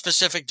in a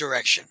specific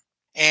direction.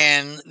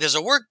 And there's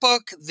a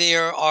workbook.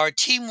 There are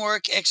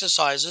teamwork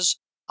exercises.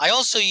 I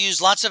also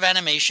use lots of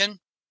animation,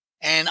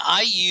 and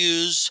I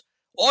use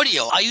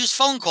audio. I use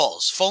phone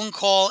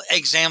call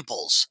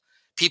examples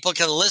people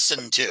can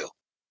listen to.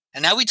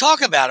 And now we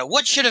talk about it.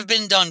 What should have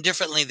been done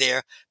differently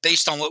there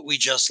based on what we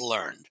just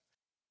learned?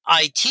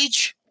 I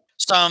teach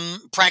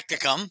some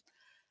practicum.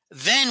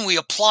 Then we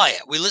apply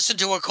it. We listen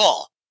to a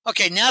call.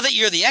 Okay, now that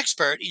you're the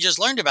expert, you just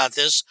learned about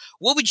this.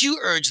 What would you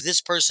urge this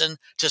person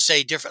to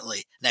say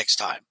differently next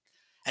time?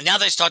 And now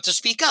they start to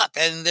speak up,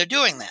 and they're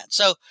doing that.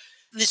 So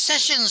the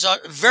sessions are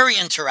very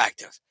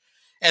interactive.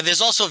 And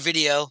there's also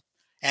video,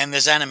 and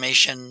there's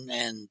animation,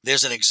 and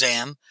there's an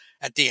exam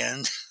at the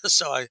end.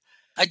 So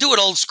I do it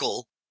old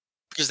school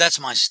because that's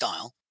my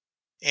style.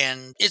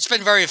 And it's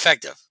been very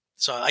effective.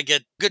 So I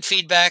get good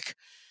feedback.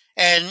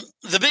 And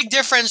the big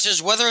difference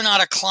is whether or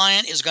not a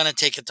client is going to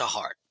take it to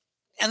heart.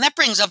 And that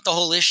brings up the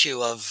whole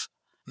issue of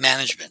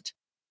management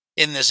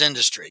in this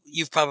industry.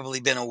 You've probably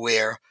been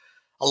aware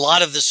a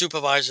lot of the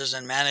supervisors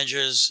and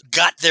managers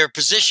got their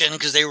position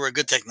because they were a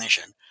good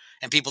technician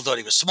and people thought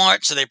he was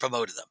smart, so they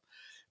promoted them.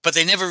 But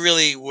they never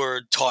really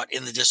were taught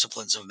in the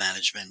disciplines of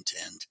management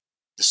and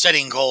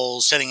setting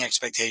goals, setting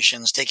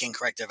expectations, taking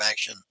corrective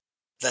action,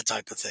 that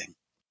type of thing.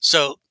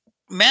 So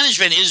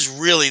management is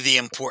really the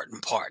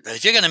important part. That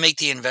if you're going to make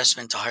the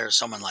investment to hire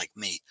someone like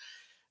me,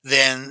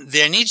 then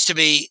there needs to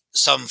be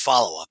some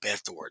follow-up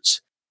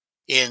afterwards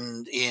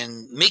in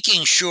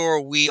making sure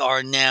we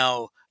are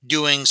now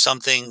doing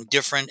something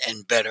different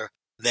and better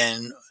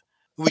than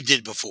we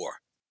did before.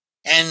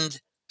 And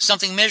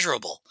something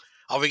measurable.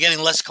 Are we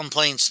getting less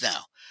complaints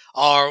now?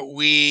 Are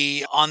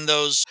we on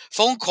those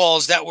phone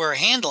calls that we're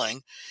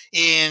handling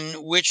in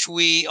which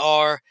we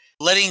are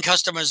letting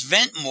customers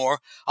vent more?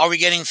 Are we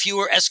getting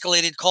fewer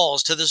escalated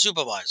calls to the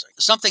supervisor?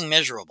 Something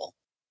measurable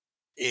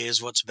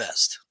is what's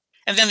best.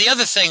 And then the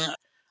other thing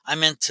I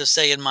meant to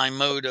say in my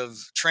mode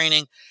of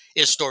training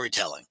is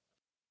storytelling.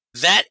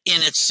 That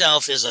in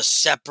itself is a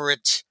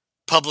separate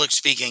public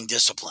speaking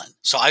discipline.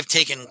 So I've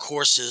taken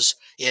courses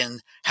in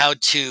how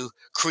to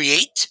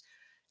create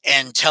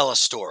and tell a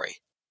story.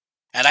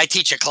 And I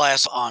teach a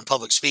class on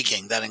public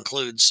speaking that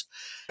includes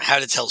how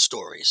to tell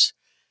stories,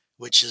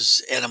 which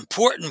is an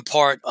important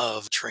part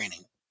of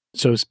training.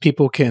 So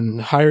people can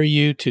hire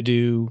you to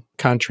do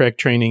contract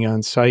training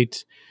on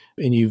site,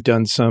 and you've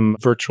done some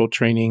virtual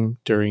training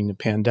during the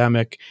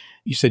pandemic.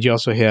 You said you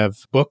also have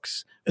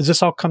books. Does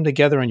this all come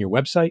together on your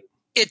website?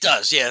 It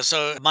does, yeah.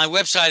 So my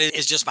website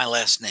is just my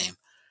last name.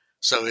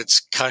 So it's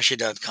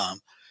Kashi.com.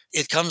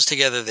 It comes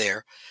together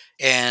there.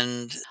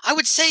 And I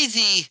would say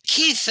the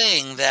key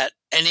thing that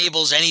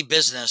enables any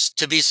business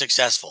to be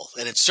successful,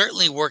 and it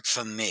certainly worked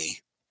for me,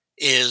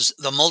 is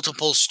the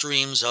multiple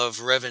streams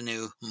of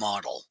revenue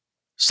model.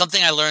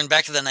 Something I learned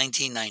back in the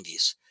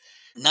 1990s,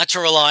 not to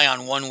rely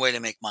on one way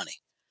to make money.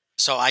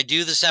 So I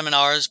do the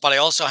seminars, but I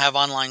also have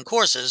online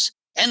courses,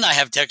 and I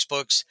have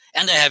textbooks,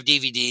 and I have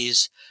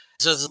DVDs.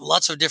 So there's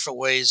lots of different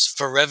ways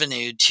for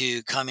revenue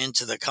to come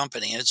into the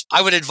company. And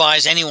I would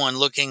advise anyone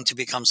looking to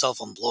become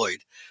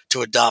self-employed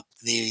to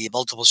adopt the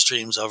multiple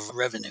streams of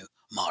revenue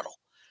model.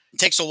 It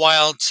takes a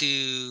while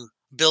to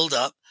build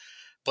up,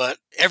 but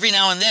every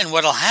now and then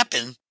what'll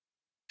happen,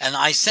 and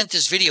I sent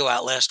this video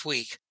out last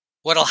week,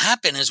 what'll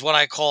happen is what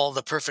I call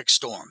the perfect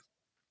storm.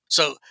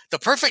 So the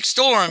perfect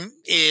storm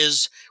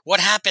is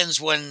what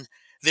happens when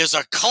there's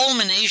a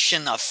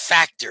culmination of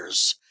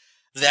factors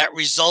that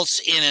results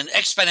in an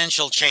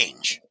exponential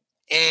change.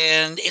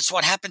 And it's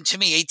what happened to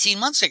me 18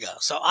 months ago.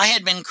 So I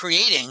had been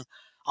creating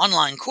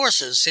online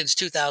courses since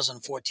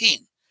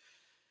 2014.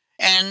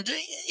 And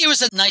it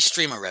was a nice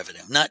stream of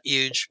revenue, not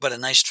huge, but a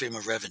nice stream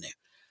of revenue.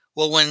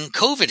 Well, when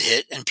COVID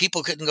hit and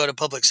people couldn't go to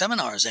public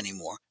seminars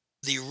anymore,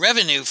 the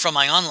revenue from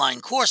my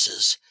online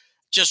courses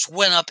just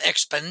went up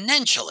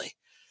exponentially.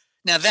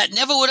 Now, that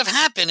never would have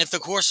happened if the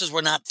courses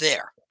were not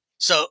there.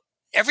 So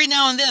every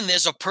now and then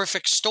there's a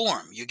perfect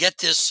storm. You get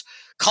this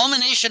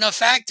culmination of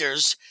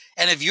factors,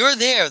 and if you're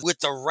there with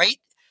the right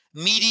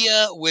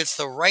media, with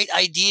the right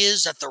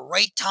ideas at the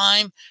right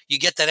time, you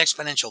get that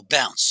exponential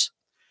bounce.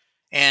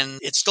 And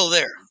it's still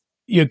there.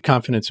 You had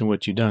confidence in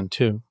what you've done,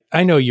 too.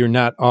 I know you're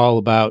not all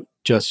about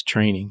just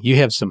training. You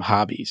have some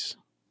hobbies,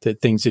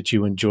 things that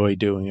you enjoy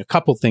doing. A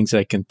couple things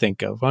I can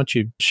think of. Why don't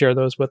you share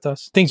those with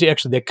us? Things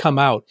that come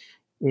out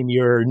in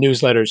your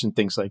newsletters and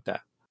things like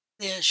that.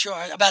 Yeah, sure.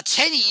 About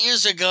 10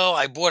 years ago,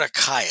 I bought a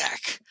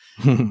kayak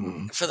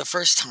for the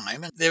first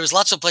time. And there was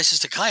lots of places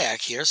to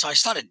kayak here, so I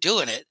started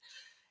doing it.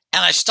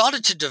 And I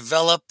started to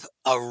develop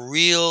a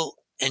real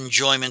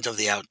enjoyment of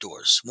the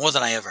outdoors, more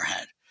than I ever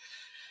had.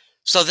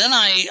 So then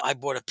I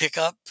bought a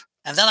pickup,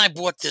 and then I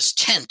bought this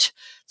tent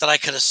that I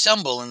could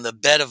assemble in the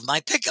bed of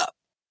my pickup.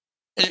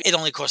 It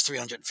only cost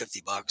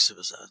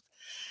 $350.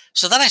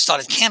 So then I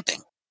started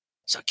camping.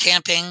 So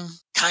camping,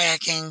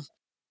 kayaking,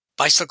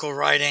 bicycle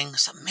riding. I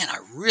said, man, I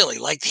really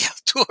like the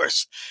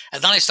outdoors.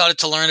 And then I started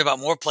to learn about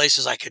more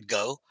places I could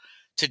go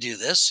to do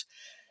this.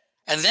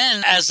 And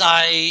then as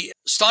I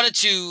started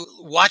to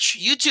watch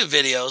YouTube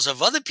videos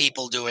of other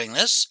people doing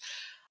this,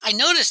 I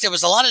noticed there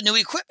was a lot of new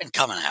equipment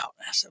coming out.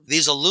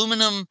 These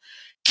aluminum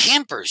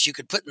campers you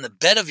could put in the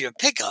bed of your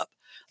pickup.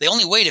 They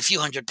only weighed a few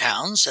hundred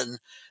pounds and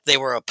they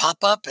were a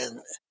pop-up and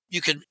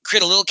you could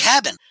create a little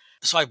cabin.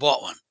 So I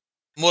bought one.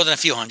 More than a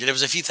few hundred. It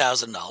was a few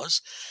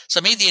 $1,000s. So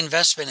I made the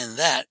investment in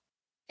that.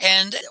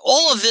 And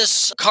all of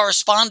this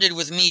corresponded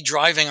with me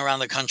driving around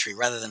the country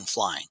rather than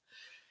flying.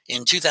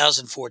 In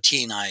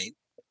 2014, I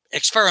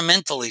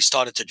experimentally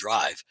started to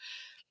drive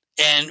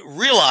and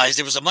realized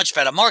it was a much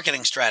better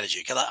marketing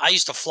strategy because I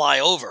used to fly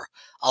over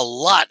a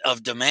lot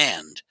of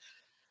demand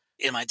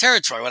in my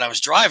territory. When I was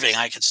driving,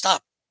 I could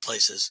stop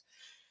places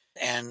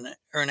and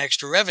earn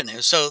extra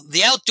revenue. So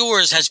the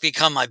outdoors has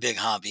become my big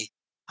hobby.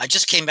 I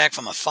just came back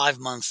from a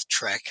 5-month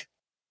trek.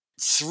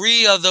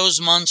 3 of those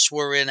months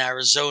were in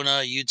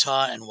Arizona,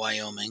 Utah, and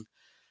Wyoming.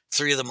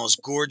 3 of the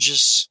most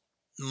gorgeous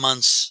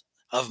months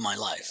of my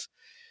life.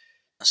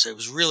 So it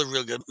was really,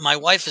 really good. My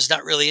wife is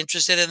not really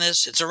interested in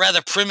this. It's a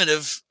rather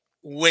primitive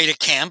way to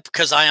camp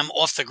because I am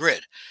off the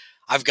grid.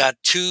 I've got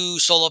 2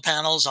 solar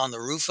panels on the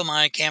roof of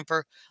my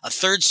camper, a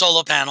 3rd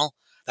solar panel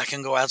that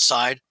can go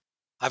outside.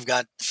 I've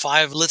got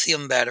 5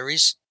 lithium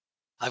batteries.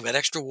 I've got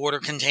extra water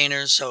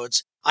containers. So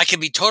I can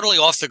be totally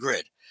off the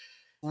grid,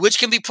 which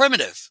can be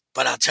primitive.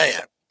 But I'll tell you,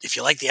 if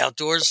you like the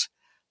outdoors,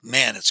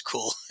 man, it's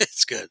cool.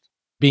 It's good.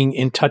 Being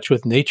in touch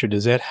with nature,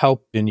 does that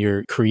help in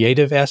your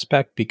creative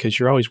aspect? Because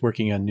you're always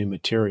working on new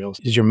materials.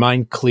 Is your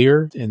mind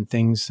clear in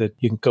things that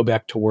you can go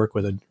back to work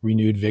with a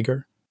renewed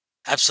vigor?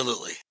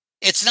 Absolutely.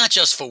 It's not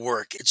just for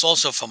work. It's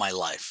also for my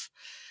life.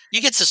 You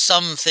get to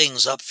sum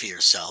things up for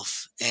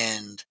yourself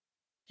and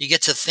you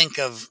get to think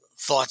of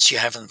thoughts you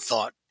haven't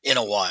thought in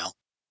a while.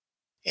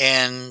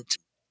 And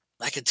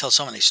I could tell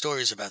so many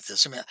stories about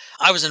this. I mean,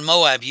 I was in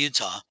Moab,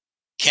 Utah,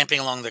 camping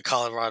along the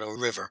Colorado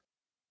River,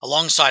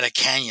 alongside a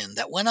canyon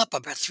that went up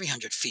about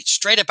 300 feet,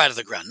 straight up out of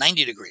the ground,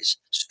 90 degrees,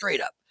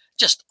 straight up.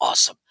 Just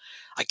awesome.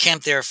 I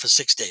camped there for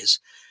 6 days.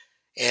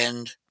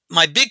 And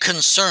my big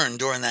concern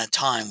during that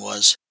time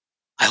was,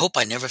 I hope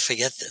I never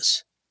forget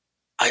this.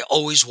 I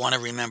always want to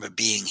remember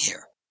being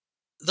here.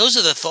 Those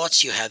are the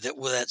thoughts you have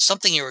that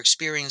something you're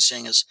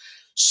experiencing is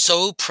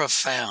so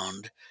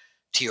profound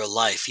to your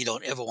life, you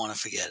don't ever want to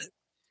forget it.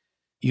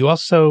 You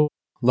also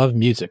love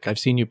music. I've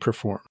seen you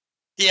perform.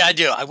 Yeah, I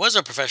do. I was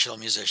a professional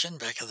musician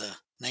back in the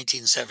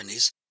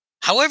 1970s.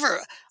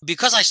 However,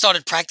 because I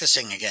started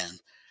practicing again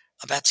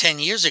about 10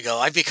 years ago,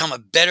 I've become a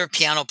better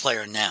piano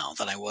player now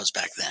than I was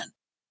back then.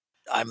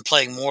 I'm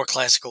playing more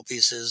classical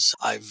pieces.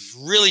 I've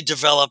really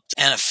developed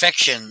an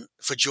affection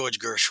for George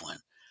Gershwin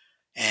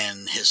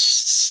and his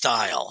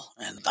style.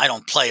 And I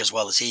don't play as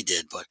well as he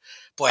did, but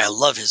boy, I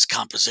love his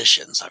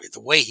compositions. I mean,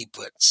 the way he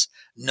puts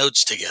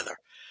notes together.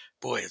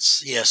 Boy,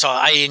 so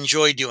I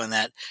enjoy doing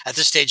that at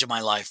this stage of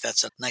my life.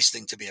 That's a nice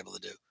thing to be able to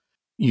do.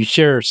 You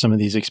share some of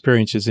these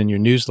experiences in your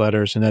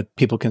newsletters and that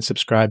people can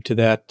subscribe to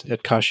that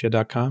at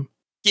Kashya.com?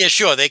 Yeah,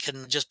 sure. They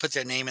can just put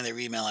their name and their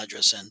email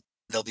address in.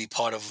 They'll be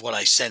part of what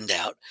I send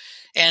out.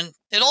 And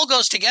it all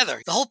goes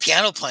together. The whole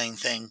piano playing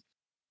thing.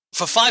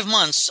 For 5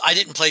 months, I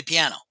didn't play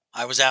piano.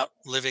 I was out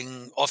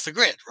living off the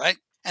grid, right?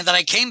 And then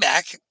I came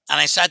back and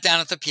I sat down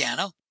at the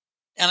piano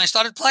and I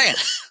started playing.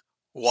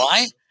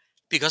 Why?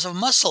 Because of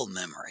muscle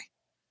memory.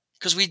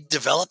 Because we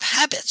develop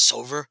habits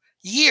over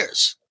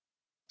years.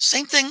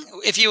 Same thing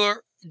if you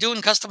were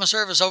doing customer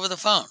service over the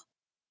phone.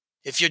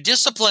 If you're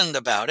disciplined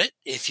about it,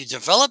 if you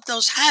develop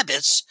those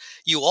habits,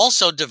 you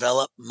also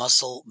develop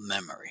muscle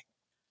memory.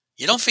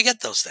 You don't forget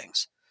those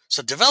things.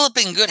 So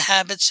developing good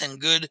habits and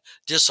good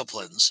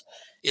disciplines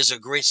is a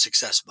great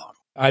success model.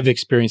 I've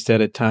experienced that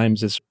at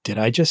times. Did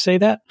I just say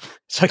that?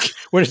 It's like,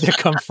 where did that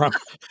come from?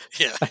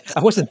 Yeah.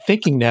 I wasn't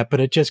thinking that, but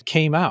it just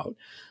came out.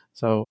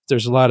 So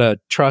there's a lot of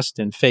trust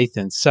and faith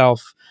in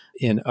self,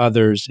 in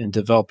others, in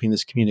developing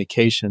this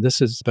communication. This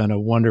has been a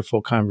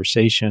wonderful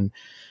conversation,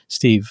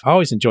 Steve. I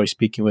always enjoy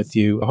speaking with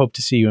you. I hope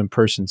to see you in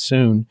person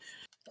soon.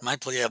 My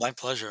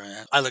pleasure.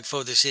 I look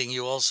forward to seeing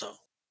you also.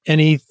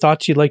 Any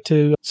thoughts you'd like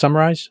to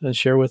summarize and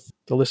share with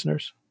the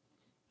listeners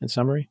in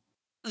summary?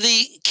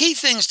 The key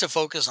things to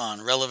focus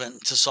on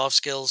relevant to soft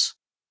skills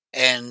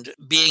and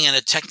being in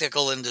a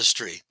technical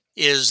industry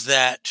is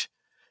that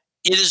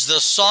it is the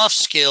soft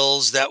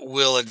skills that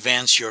will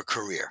advance your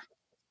career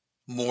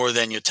more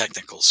than your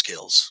technical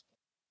skills.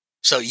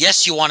 So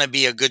yes, you want to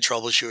be a good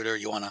troubleshooter.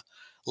 You want to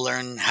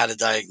learn how to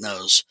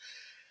diagnose.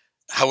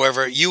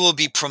 However, you will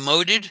be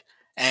promoted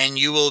and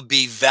you will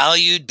be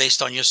valued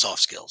based on your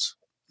soft skills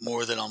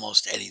more than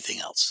almost anything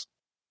else.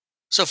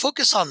 So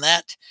focus on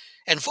that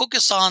and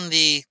focus on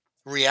the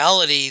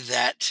reality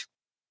that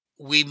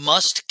we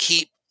must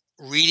keep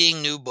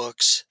reading new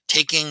books,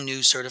 taking new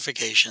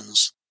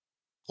certifications,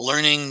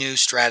 learning new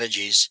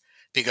strategies,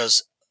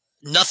 because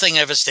nothing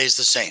ever stays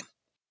the same.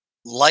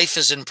 Life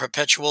is in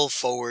perpetual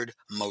forward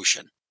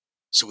motion.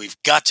 So we've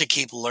got to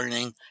keep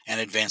learning and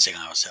advancing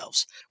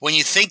ourselves. When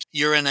you think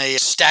you're in a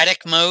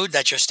static mode,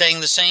 that you're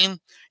staying the same,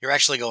 you're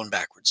actually going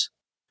backwards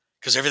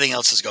because everything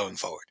else is going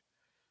forward.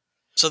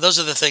 So those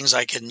are the things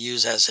I can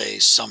use as a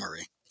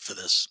summary for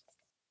this.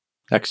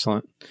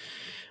 Excellent.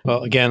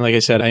 Well, again, like I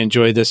said, I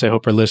enjoyed this. I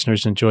hope our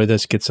listeners enjoy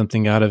this, get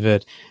something out of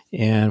it.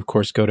 And of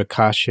course, go to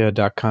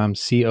Koscia.com,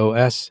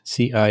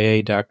 COSCIA.com.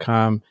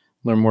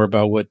 Learn more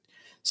about what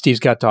Steve's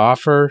got to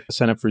offer.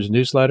 Sign up for his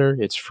newsletter.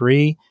 It's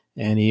free.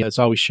 And he is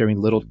always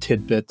sharing little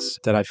tidbits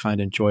that I find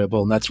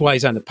enjoyable. And that's why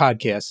he's on the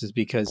podcast, is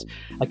because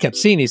I kept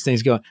seeing these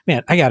things going,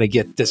 man, I got to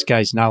get this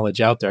guy's knowledge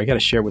out there. I got to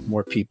share with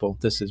more people.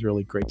 This is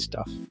really great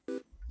stuff.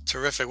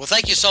 Terrific. Well,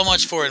 thank you so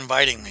much for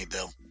inviting me,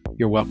 Bill.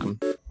 You're welcome.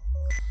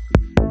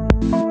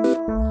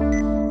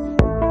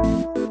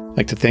 I'd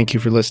like to thank you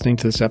for listening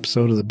to this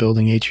episode of the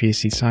Building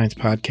HVAC Science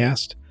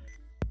podcast.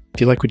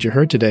 If you like what you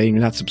heard today and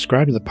you're not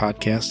subscribed to the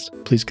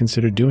podcast, please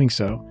consider doing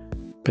so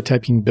by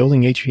typing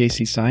Building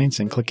HVAC Science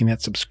and clicking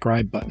that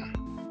subscribe button.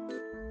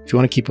 If you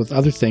want to keep with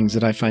other things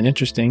that I find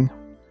interesting,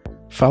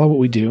 follow what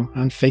we do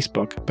on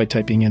Facebook by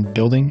typing in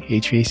Building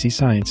HVAC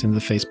Science into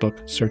the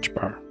Facebook search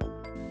bar.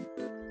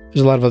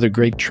 There's a lot of other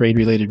great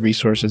trade-related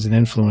resources and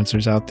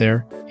influencers out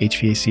there: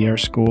 HVAC Our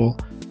School,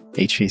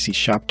 HVAC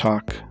Shop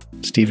Talk,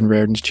 Stephen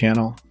Reardon's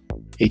channel,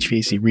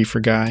 HVAC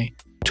Reefer Guy,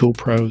 Tool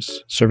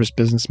Pros, Service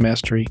Business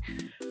Mastery,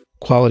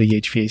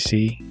 Quality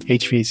HVAC,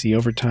 HVAC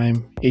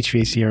Overtime,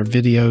 HVAC Our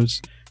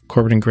Videos,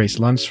 Corbett and Grace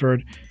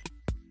Lunsford,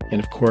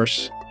 and of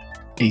course,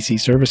 AC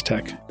Service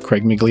Tech,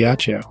 Craig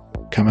Migliaccio,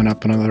 coming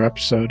up on another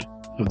episode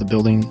of the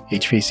Building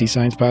HVAC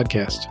Science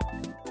podcast.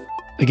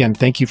 Again,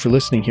 thank you for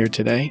listening here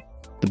today.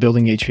 The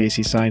Building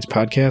HVAC Science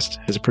podcast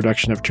is a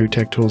production of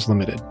TruTech Tools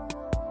Limited.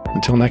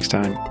 Until next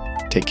time,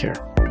 take care.